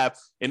financing you have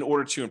in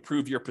order to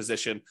improve your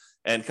position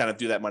and kind of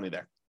do that money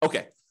there.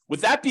 Okay.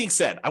 With that being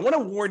said, I want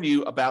to warn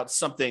you about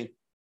something,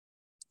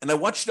 and I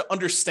want you to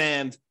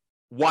understand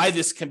why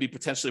this can be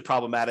potentially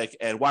problematic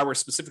and why we're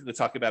specifically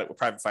talking about it with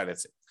private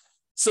financing.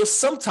 So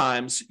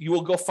sometimes you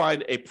will go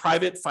find a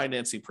private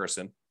financing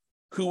person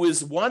who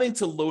is wanting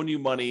to loan you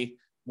money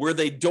where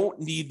they don't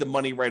need the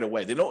money right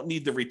away. They don't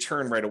need the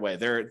return right away.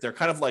 They're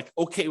kind of like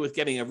okay with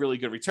getting a really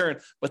good return,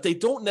 but they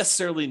don't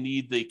necessarily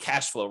need the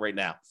cash flow right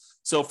now.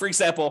 So for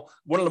example,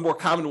 one of the more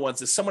common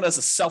ones is someone has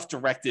a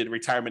self-directed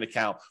retirement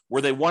account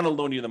where they want to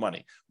loan you the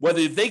money.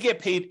 Whether they get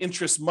paid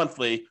interest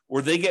monthly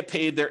or they get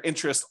paid their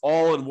interest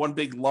all in one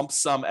big lump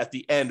sum at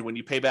the end when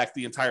you pay back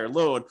the entire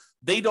loan,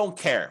 they don't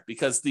care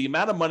because the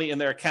amount of money in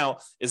their account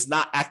is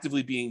not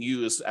actively being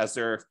used as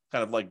they're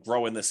kind of like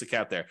growing this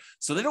account there.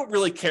 So they don't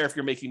really care if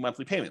you're making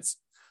monthly payments.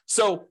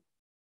 So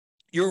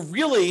you're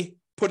really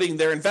putting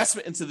their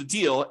investment into the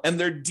deal, and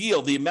their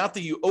deal, the amount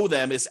that you owe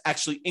them, is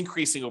actually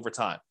increasing over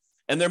time.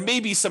 And there may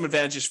be some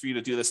advantages for you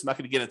to do this. I'm not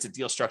going to get into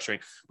deal structuring,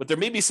 but there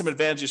may be some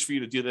advantages for you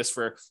to do this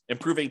for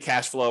improving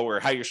cash flow or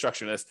how you're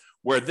structuring this,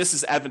 where this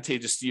is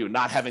advantageous to you,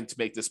 not having to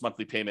make this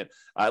monthly payment,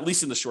 at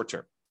least in the short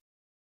term.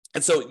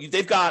 And so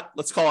they've got,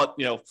 let's call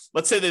it,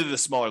 let's say they did a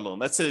smaller loan.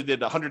 Let's say they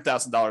did a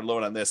 $100,000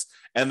 loan on this,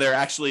 and they're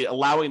actually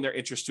allowing their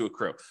interest to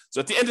accrue.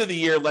 So at the end of the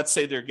year, let's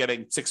say they're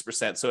getting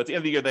 6%. So at the end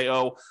of the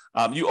year,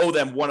 you owe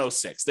them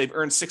 106. They've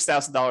earned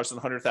 $6,000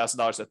 and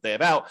 $100,000 that they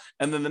have out.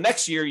 And then the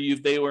next year, you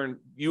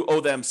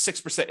owe them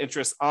 6%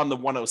 interest on the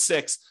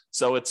 106.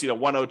 So it's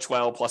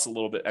 1012 plus a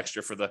little bit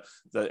extra for the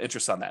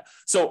interest on that.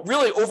 So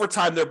really over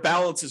time, their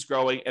balance is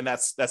growing, and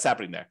that's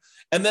happening there.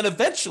 And then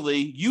eventually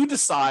you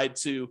decide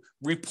to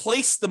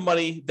replace the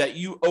money that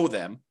you owe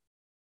them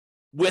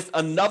with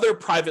another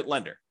private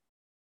lender.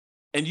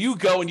 And you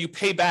go and you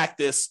pay back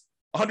this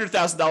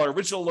 $100,000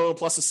 original loan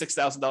plus the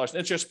 $6,000 in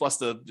interest plus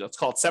let's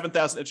call it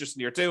 $7,000 interest in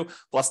year 2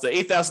 plus the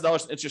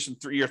 $8,000 in interest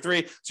in year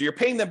 3. So you're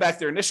paying them back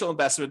their initial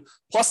investment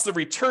plus the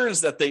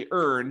returns that they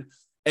earn.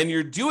 And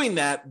you're doing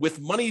that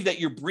with money that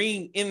you're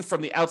bringing in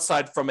from the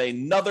outside from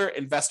another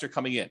investor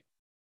coming in.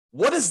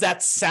 What does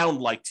that sound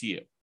like to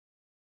you?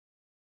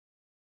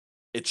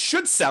 It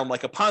should sound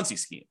like a Ponzi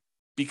scheme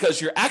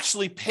because you're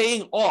actually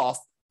paying off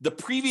the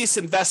previous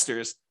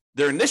investors,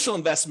 their initial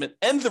investment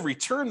and the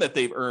return that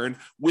they've earned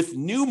with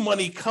new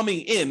money coming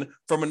in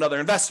from another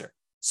investor.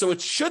 So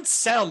it should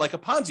sound like a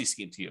Ponzi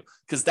scheme to you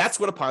because that's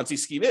what a Ponzi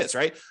scheme is,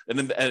 right? And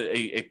then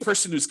a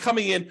person who's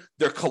coming in,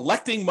 they're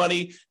collecting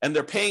money and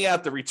they're paying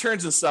out the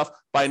returns and stuff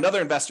by another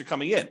investor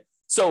coming in.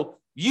 So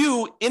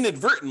you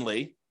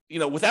inadvertently,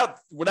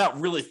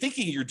 without really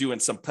thinking you're doing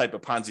some type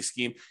of Ponzi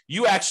scheme,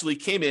 you actually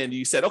came in,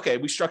 you said, okay,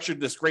 we structured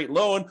this great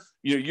loan.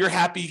 You're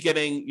happy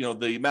getting,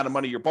 the amount of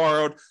money you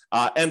borrowed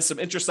and some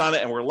interest on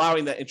it. And we're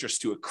allowing that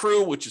interest to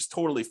accrue, which is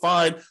totally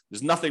fine.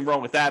 There's nothing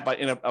wrong with that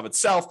in and of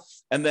itself.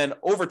 And then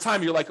over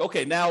time, you're like,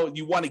 okay, now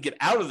you want to get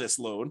out of this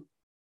loan.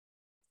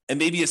 And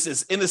maybe it's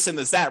as innocent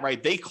as that,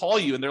 right? They call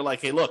you and they're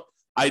like, hey, look,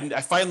 I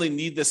finally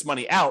need this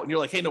money out. And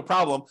you're like, hey, no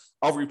problem.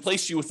 I'll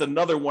replace you with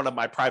another one of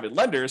my private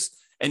lenders.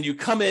 And you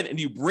come in and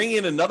you bring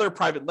in another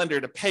private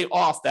lender to pay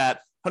off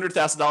that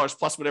 $100,000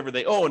 plus whatever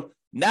they own.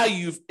 Now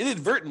you've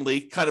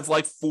inadvertently kind of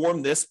like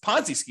formed this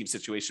Ponzi scheme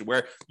situation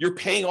where you're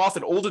paying off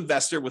an old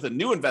investor with a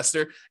new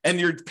investor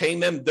and you're paying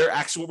them their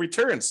actual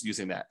returns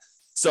using that.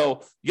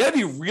 So you got to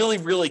be really,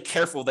 really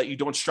careful that you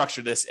don't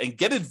structure this and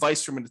get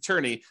advice from an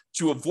attorney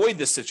to avoid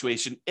this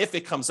situation if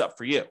it comes up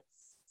for you.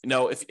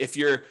 If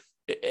you're,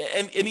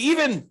 and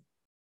even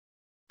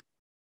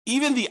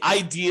even the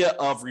idea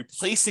of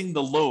replacing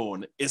the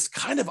loan is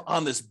kind of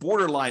on this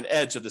borderline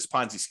edge of this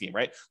Ponzi scheme,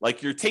 right?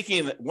 Like you're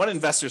taking one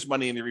investor's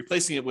money and you're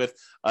replacing it with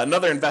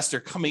another investor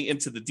coming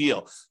into the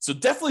deal. So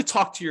definitely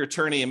talk to your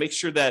attorney and make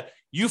sure that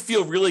you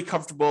feel really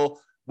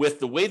comfortable with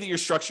the way that you're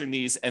structuring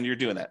these and you're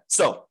doing that.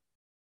 So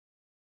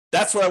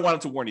that's what I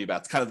wanted to warn you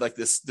about. It's kind of like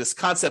this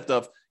concept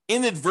of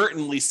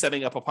inadvertently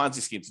setting up a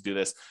Ponzi scheme to do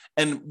this.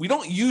 And we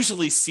don't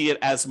usually see it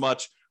as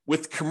much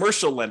with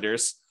commercial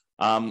lenders.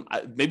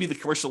 Maybe the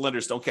commercial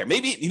lenders don't care.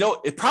 Maybe,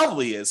 it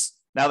probably is,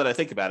 now that I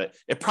think about it,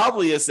 it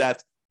probably is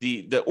that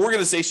the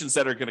organizations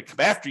that are going to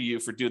come after you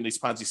for doing these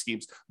Ponzi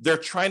schemes, they're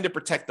trying to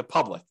protect the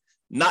public,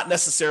 not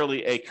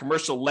necessarily a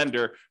commercial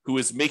lender who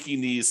is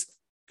making these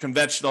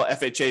conventional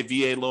FHA,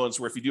 VA loans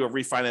where if you do a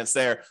refinance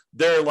there,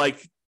 they're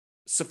like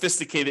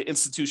sophisticated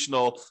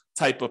institutional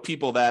type of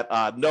people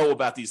that know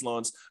about these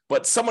loans.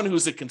 But someone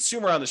who's a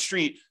consumer on the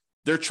street,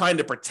 they're trying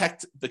to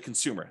protect the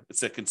consumer.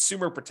 It's a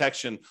consumer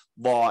protection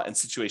law and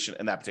situation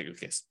in that particular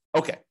case.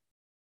 Okay.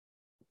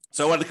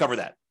 So I wanted to cover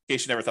that in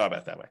case you never thought about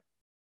it that way.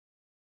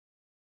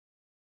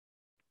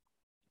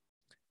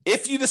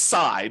 If you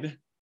decide,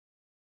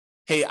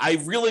 hey, I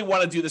really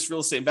want to do this real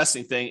estate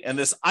investing thing, and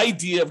this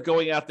idea of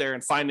going out there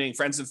and finding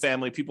friends and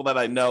family, people that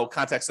I know,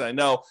 contacts that I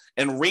know,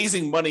 and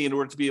raising money in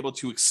order to be able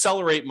to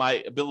accelerate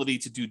my ability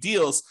to do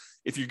deals,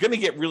 if you're going to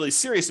get really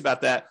serious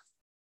about that,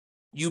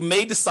 you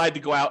may decide to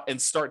go out and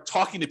start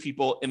talking to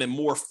people in a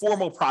more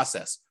formal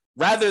process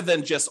rather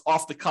than just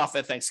off the cuff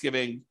at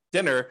Thanksgiving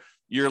dinner.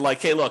 You're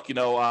like, hey, look,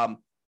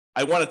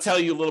 I want to tell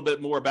you a little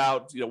bit more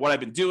about what I've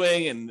been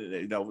doing, and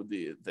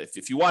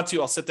if you want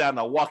to, I'll sit down and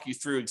I'll walk you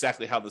through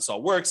exactly how this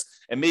all works.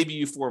 And maybe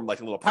you form like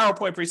a little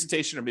PowerPoint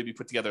presentation, or maybe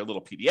put together a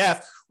little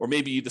PDF, or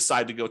maybe you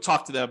decide to go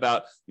talk to them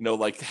about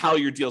like how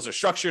your deals are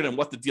structured and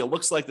what the deal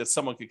looks like that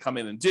someone could come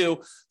in and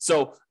do.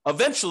 So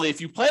eventually, if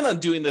you plan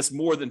on doing this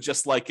more than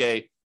just like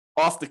a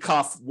off the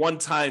cuff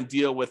one-time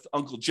deal with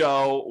Uncle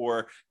Joe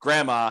or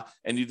Grandma,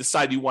 and you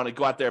decide you want to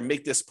go out there and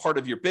make this part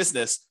of your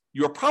business,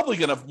 you're probably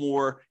going to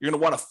you're going to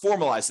want to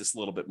formalize this a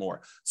little bit more.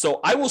 So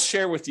I will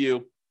share with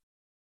you,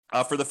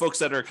 for the folks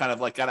that are kind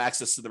of like got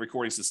access to the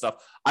recordings and stuff,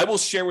 I will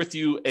share with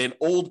you an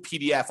old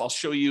PDF.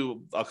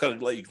 I'll kind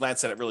of let you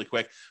glance at it really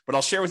quick, but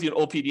I'll share with you an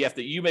old PDF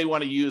that you may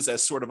want to use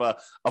as sort of a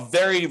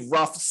very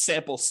rough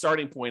sample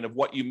starting point of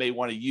what you may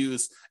want to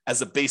use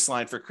as a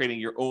baseline for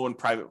creating your own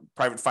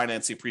private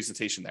financing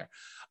presentation there.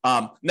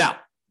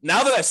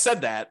 Now that I've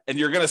said that, and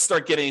you're going to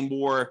start getting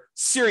more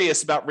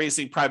serious about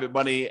raising private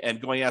money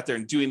and going out there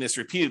and doing this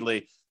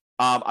repeatedly,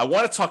 I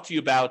want to talk to you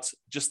about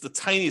just the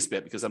tiniest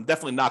bit, because I'm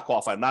definitely not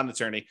qualified. I'm not an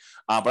attorney,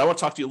 but I want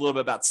to talk to you a little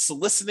bit about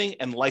soliciting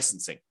and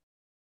licensing.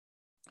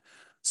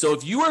 So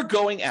if you are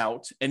going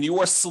out and you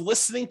are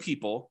soliciting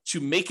people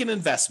to make an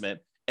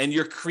investment and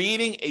you're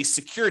creating a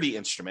security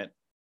instrument,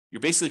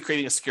 you're basically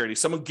creating a security.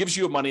 Someone gives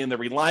you money and they're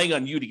relying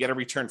on you to get a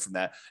return from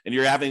that. And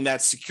you're having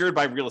that secured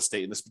by real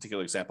estate in this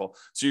particular example.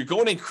 So you're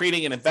going and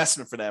creating an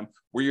investment for them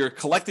where you're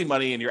collecting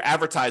money and you're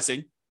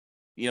advertising,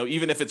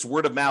 even if it's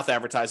word of mouth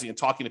advertising and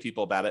talking to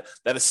people about it,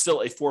 that is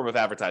still a form of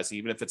advertising,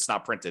 even if it's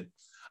not printed.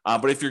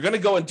 But if you're going to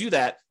go and do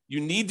that, you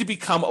need to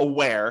become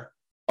aware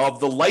of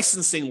the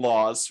licensing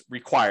laws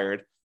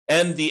required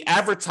and the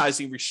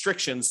advertising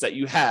restrictions that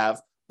you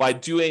have by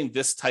doing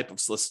this type of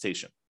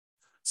solicitation.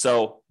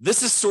 So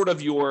this is sort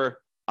of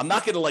I'm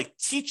not going to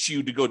teach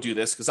you to go do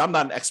this because I'm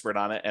not an expert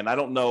on it and I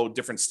don't know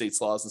different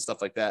states' laws and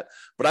stuff like that.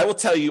 But I will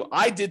tell you,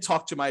 I did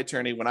talk to my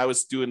attorney when I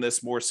was doing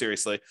this more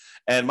seriously.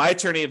 And my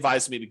attorney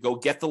advised me to go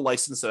get the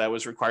license that I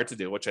was required to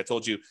do, which I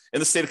told you in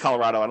the state of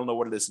Colorado. I don't know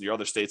what it is in your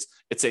other states.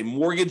 It's a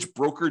mortgage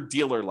broker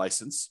dealer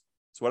license.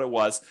 That's what it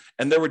was.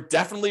 And there were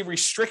definitely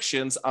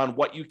restrictions on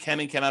what you can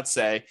and cannot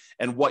say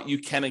and what you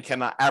can and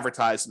cannot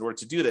advertise in order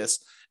to do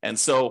this. And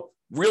so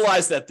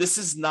realize that this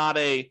is not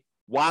a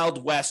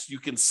Wild West. You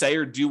can say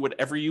or do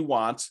whatever you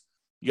want.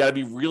 You got to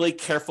be really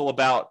careful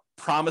about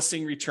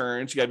promising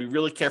returns. You got to be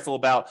really careful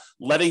about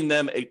letting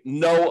them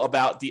know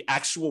about the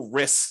actual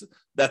risks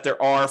that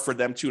there are for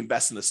them to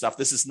invest in this stuff.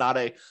 This is not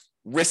a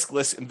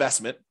riskless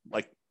investment,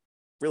 like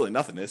really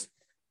nothing is,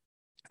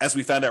 as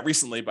we found out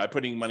recently by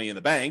putting money in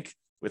the bank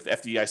with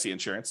FDIC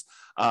insurance.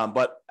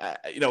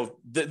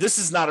 This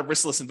is not a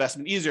riskless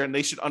investment either, and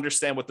they should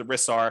understand what the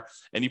risks are.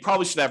 And you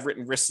probably should have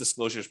written risk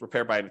disclosures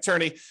prepared by an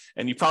attorney,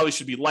 and you probably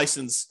should be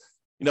licensed.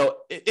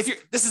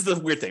 This is the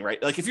weird thing,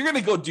 right? Like if you're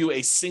going to go do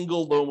a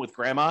single loan with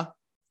Grandma,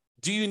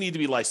 do you need to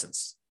be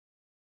licensed?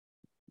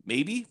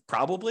 Maybe,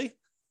 probably.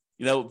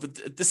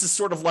 But this is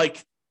sort of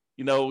like,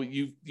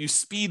 you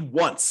speed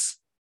once.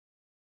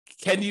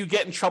 Can you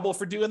get in trouble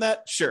for doing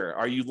that? Sure.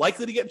 Are you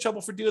likely to get in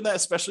trouble for doing that,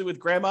 especially with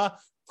Grandma?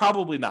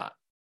 Probably not.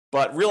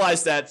 But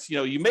realize that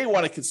you may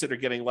want to consider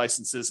getting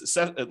license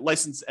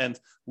and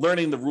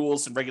learning the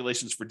rules and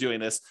regulations for doing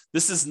this.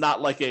 This is not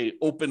like a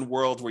open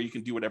world where you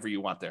can do whatever you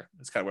want there.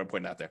 That's kind of what I'm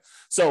pointing out there.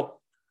 So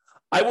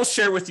I will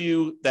share with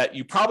you that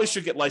you probably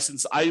should get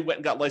licensed. I went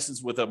and got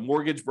licensed with a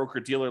mortgage broker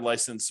dealer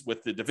license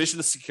with the Division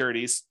of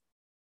Securities.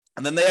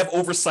 And then they have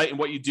oversight in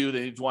what you do.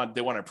 They want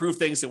to approve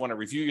things. They want to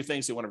review your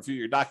things. They want to review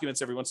your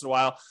documents every once in a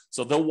while.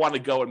 So they'll want to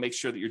go and make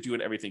sure that you're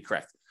doing everything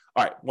correct.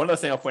 All right. One other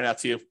thing I'll point out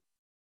to you.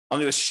 I'm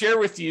going to share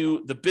with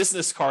you the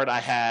business card I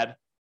had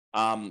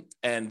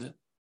and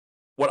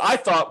what I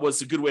thought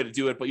was a good way to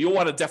do it, but you'll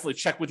want to definitely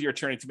check with your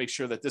attorney to make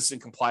sure that this is in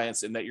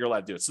compliance and that you're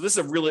allowed to do it. So this is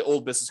a really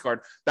old business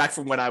card back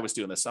from when I was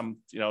doing this. I'm,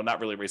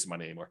 not really raising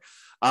money anymore.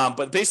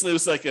 But basically it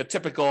was like a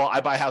typical, I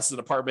buy houses and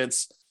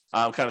apartments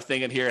kind of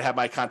thing in here. It had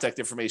my contact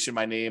information,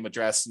 my name,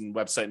 address, and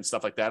website and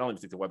stuff like that. I don't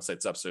even think the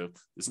website's up, so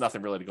there's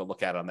nothing really to go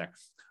look at on there.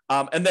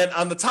 And then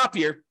on the top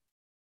here,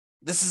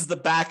 this is the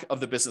back of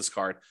the business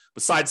card.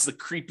 Besides the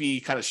creepy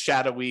kind of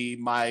shadowy,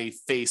 my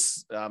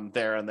face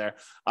there and there.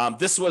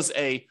 This was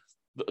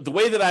the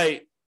way that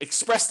I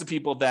expressed to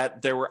people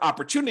that there were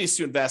opportunities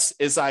to invest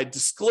is I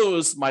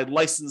disclose my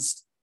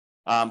licensed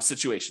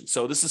situation.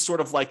 So this is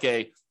sort of like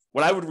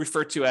what I would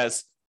refer to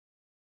as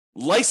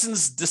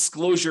licensed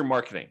disclosure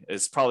marketing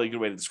is probably a good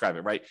way to describe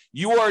it, right?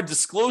 You are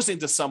disclosing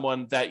to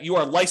someone that you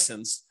are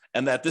licensed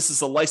and that this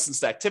is a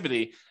licensed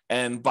activity.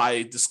 And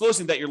by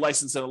disclosing that you're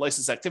licensed in a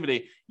licensed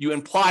activity, you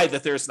imply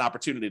that there's an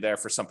opportunity there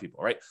for some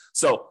people, right?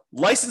 So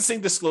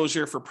licensing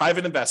disclosure for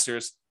private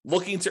investors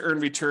looking to earn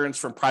returns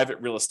from private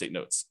real estate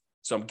notes.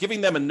 So I'm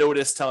giving them a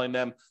notice telling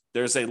them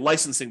there's a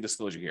licensing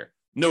disclosure here.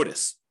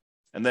 Notice.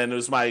 And then it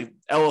was my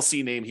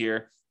LLC name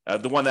here.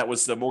 The one that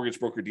was the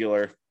mortgage broker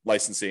dealer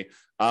licensee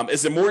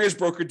is a mortgage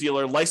broker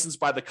dealer licensed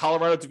by the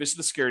Colorado Division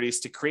of Securities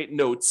to create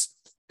notes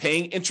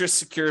paying interest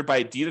secured by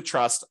a deed of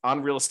trust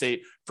on real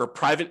estate for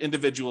private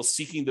individuals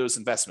seeking those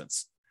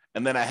investments.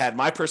 And then I had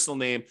my personal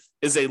name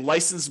is a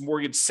licensed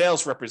mortgage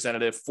sales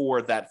representative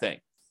for that thing.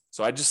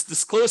 So I just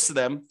disclosed to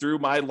them through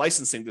my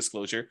licensing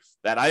disclosure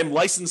that I am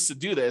licensed to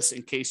do this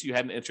in case you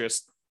had an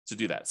interest to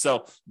do that.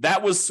 So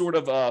that was sort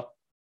of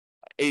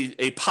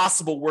a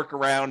possible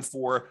workaround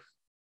for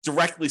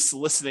directly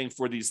soliciting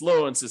for these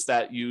loans is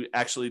that you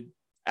actually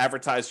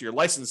advertise your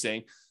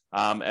licensing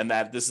and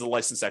that this is a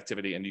licensed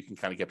activity and you can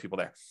kind of get people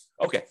there.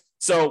 Okay,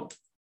 so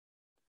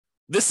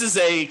this is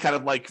a kind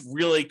of like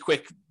really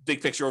quick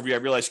big picture overview. I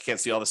realize you can't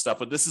see all this stuff,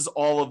 but this is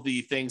all of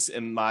the things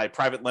in my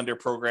private lender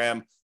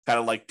program, kind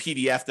of like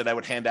PDF that I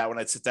would hand out when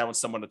I'd sit down with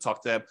someone to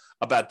talk to them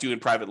about doing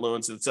private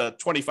loans. It's a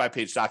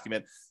 25-page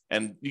document,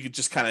 and you could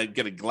just kind of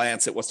get a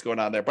glance at what's going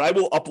on there. But I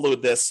will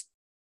upload this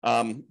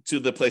to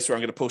the place where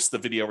I'm going to post the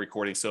video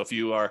recording. So if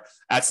you are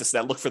accessing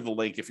that, look for the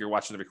link if you're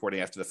watching the recording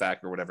after the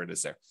fact or whatever it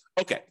is there.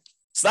 Okay,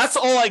 so that's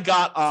all I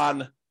got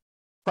on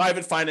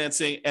private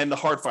financing and the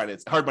hard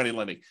money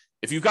lending.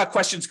 If you've got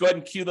questions, go ahead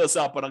and queue those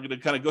up, but I'm going to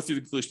kind of go through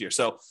the conclusion here.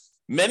 So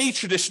many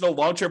traditional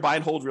long-term buy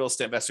and hold real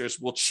estate investors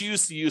will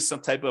choose to use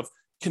some type of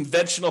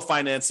conventional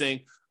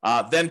financing,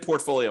 then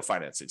portfolio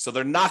financing. So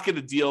they're not going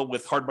to deal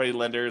with hard money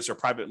lenders or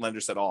private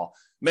lenders at all.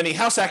 Many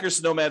house hackers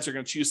and nomads are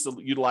going to choose to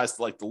utilize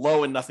like the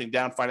low and nothing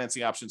down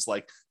financing options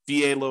like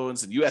VA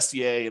loans and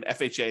USDA and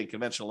FHA and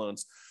conventional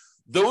loans.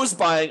 Those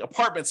buying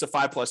apartments of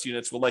 5+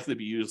 units will likely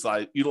be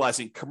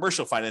utilizing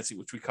commercial financing,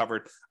 which we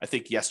covered, I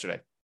think, yesterday.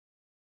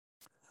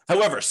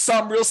 However,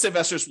 some real estate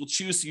investors will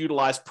choose to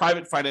utilize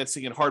private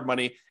financing and hard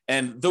money.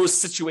 And those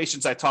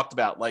situations I talked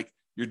about, like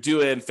you're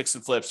doing fix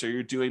and flips, or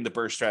you're doing the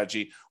BRRRR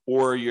strategy,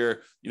 or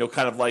you're,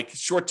 kind of like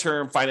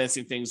short-term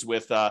financing things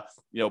with,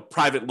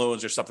 private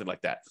loans or something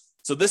like that.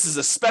 So this is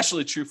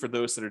especially true for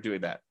those that are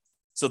doing that.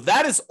 So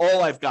that is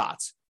all I've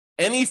got.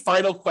 Any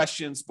final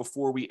questions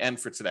before we end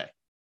for today?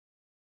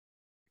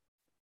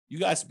 You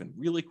guys have been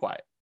really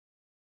quiet.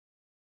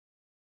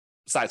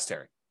 Besides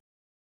Terry.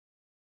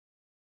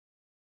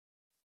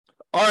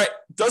 All right.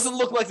 Doesn't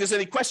look like there's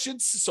any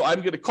questions, so I'm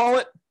going to call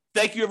it.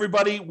 Thank you,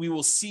 everybody. We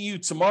will see you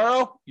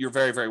tomorrow. You're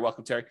very, very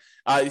welcome, Terry.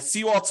 See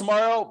you all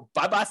tomorrow.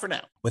 Bye-bye for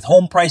now. With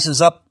home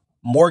prices up,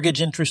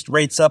 mortgage interest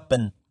rates up,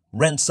 and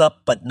rents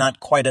up, but not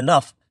quite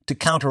enough to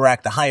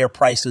counteract the higher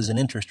prices and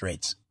interest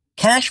rates,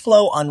 cash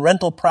flow on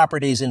rental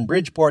properties in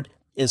Bridgeport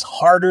is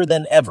harder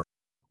than ever.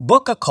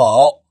 Book a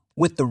call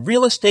with the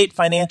Real Estate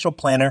Financial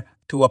Planner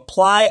to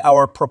apply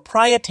our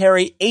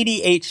proprietary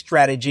 88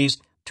 strategies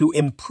to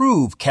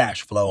improve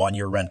cash flow on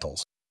your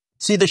rentals.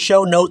 See the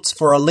show notes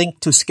for a link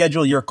to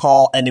schedule your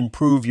call and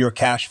improve your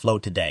cash flow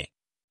today.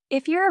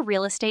 If you're a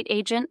real estate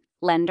agent,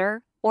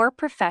 lender, or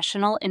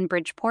professional in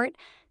Bridgeport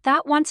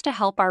that wants to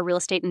help our real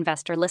estate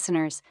investor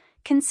listeners,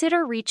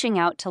 consider reaching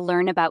out to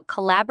learn about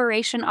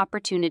collaboration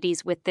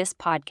opportunities with this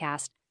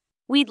podcast.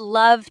 We'd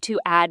love to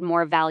add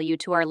more value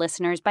to our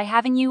listeners by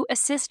having you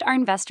assist our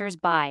investors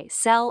buy,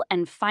 sell,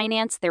 and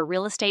finance their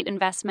real estate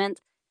investments.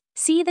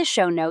 See the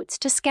show notes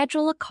to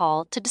schedule a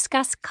call to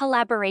discuss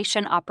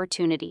collaboration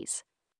opportunities.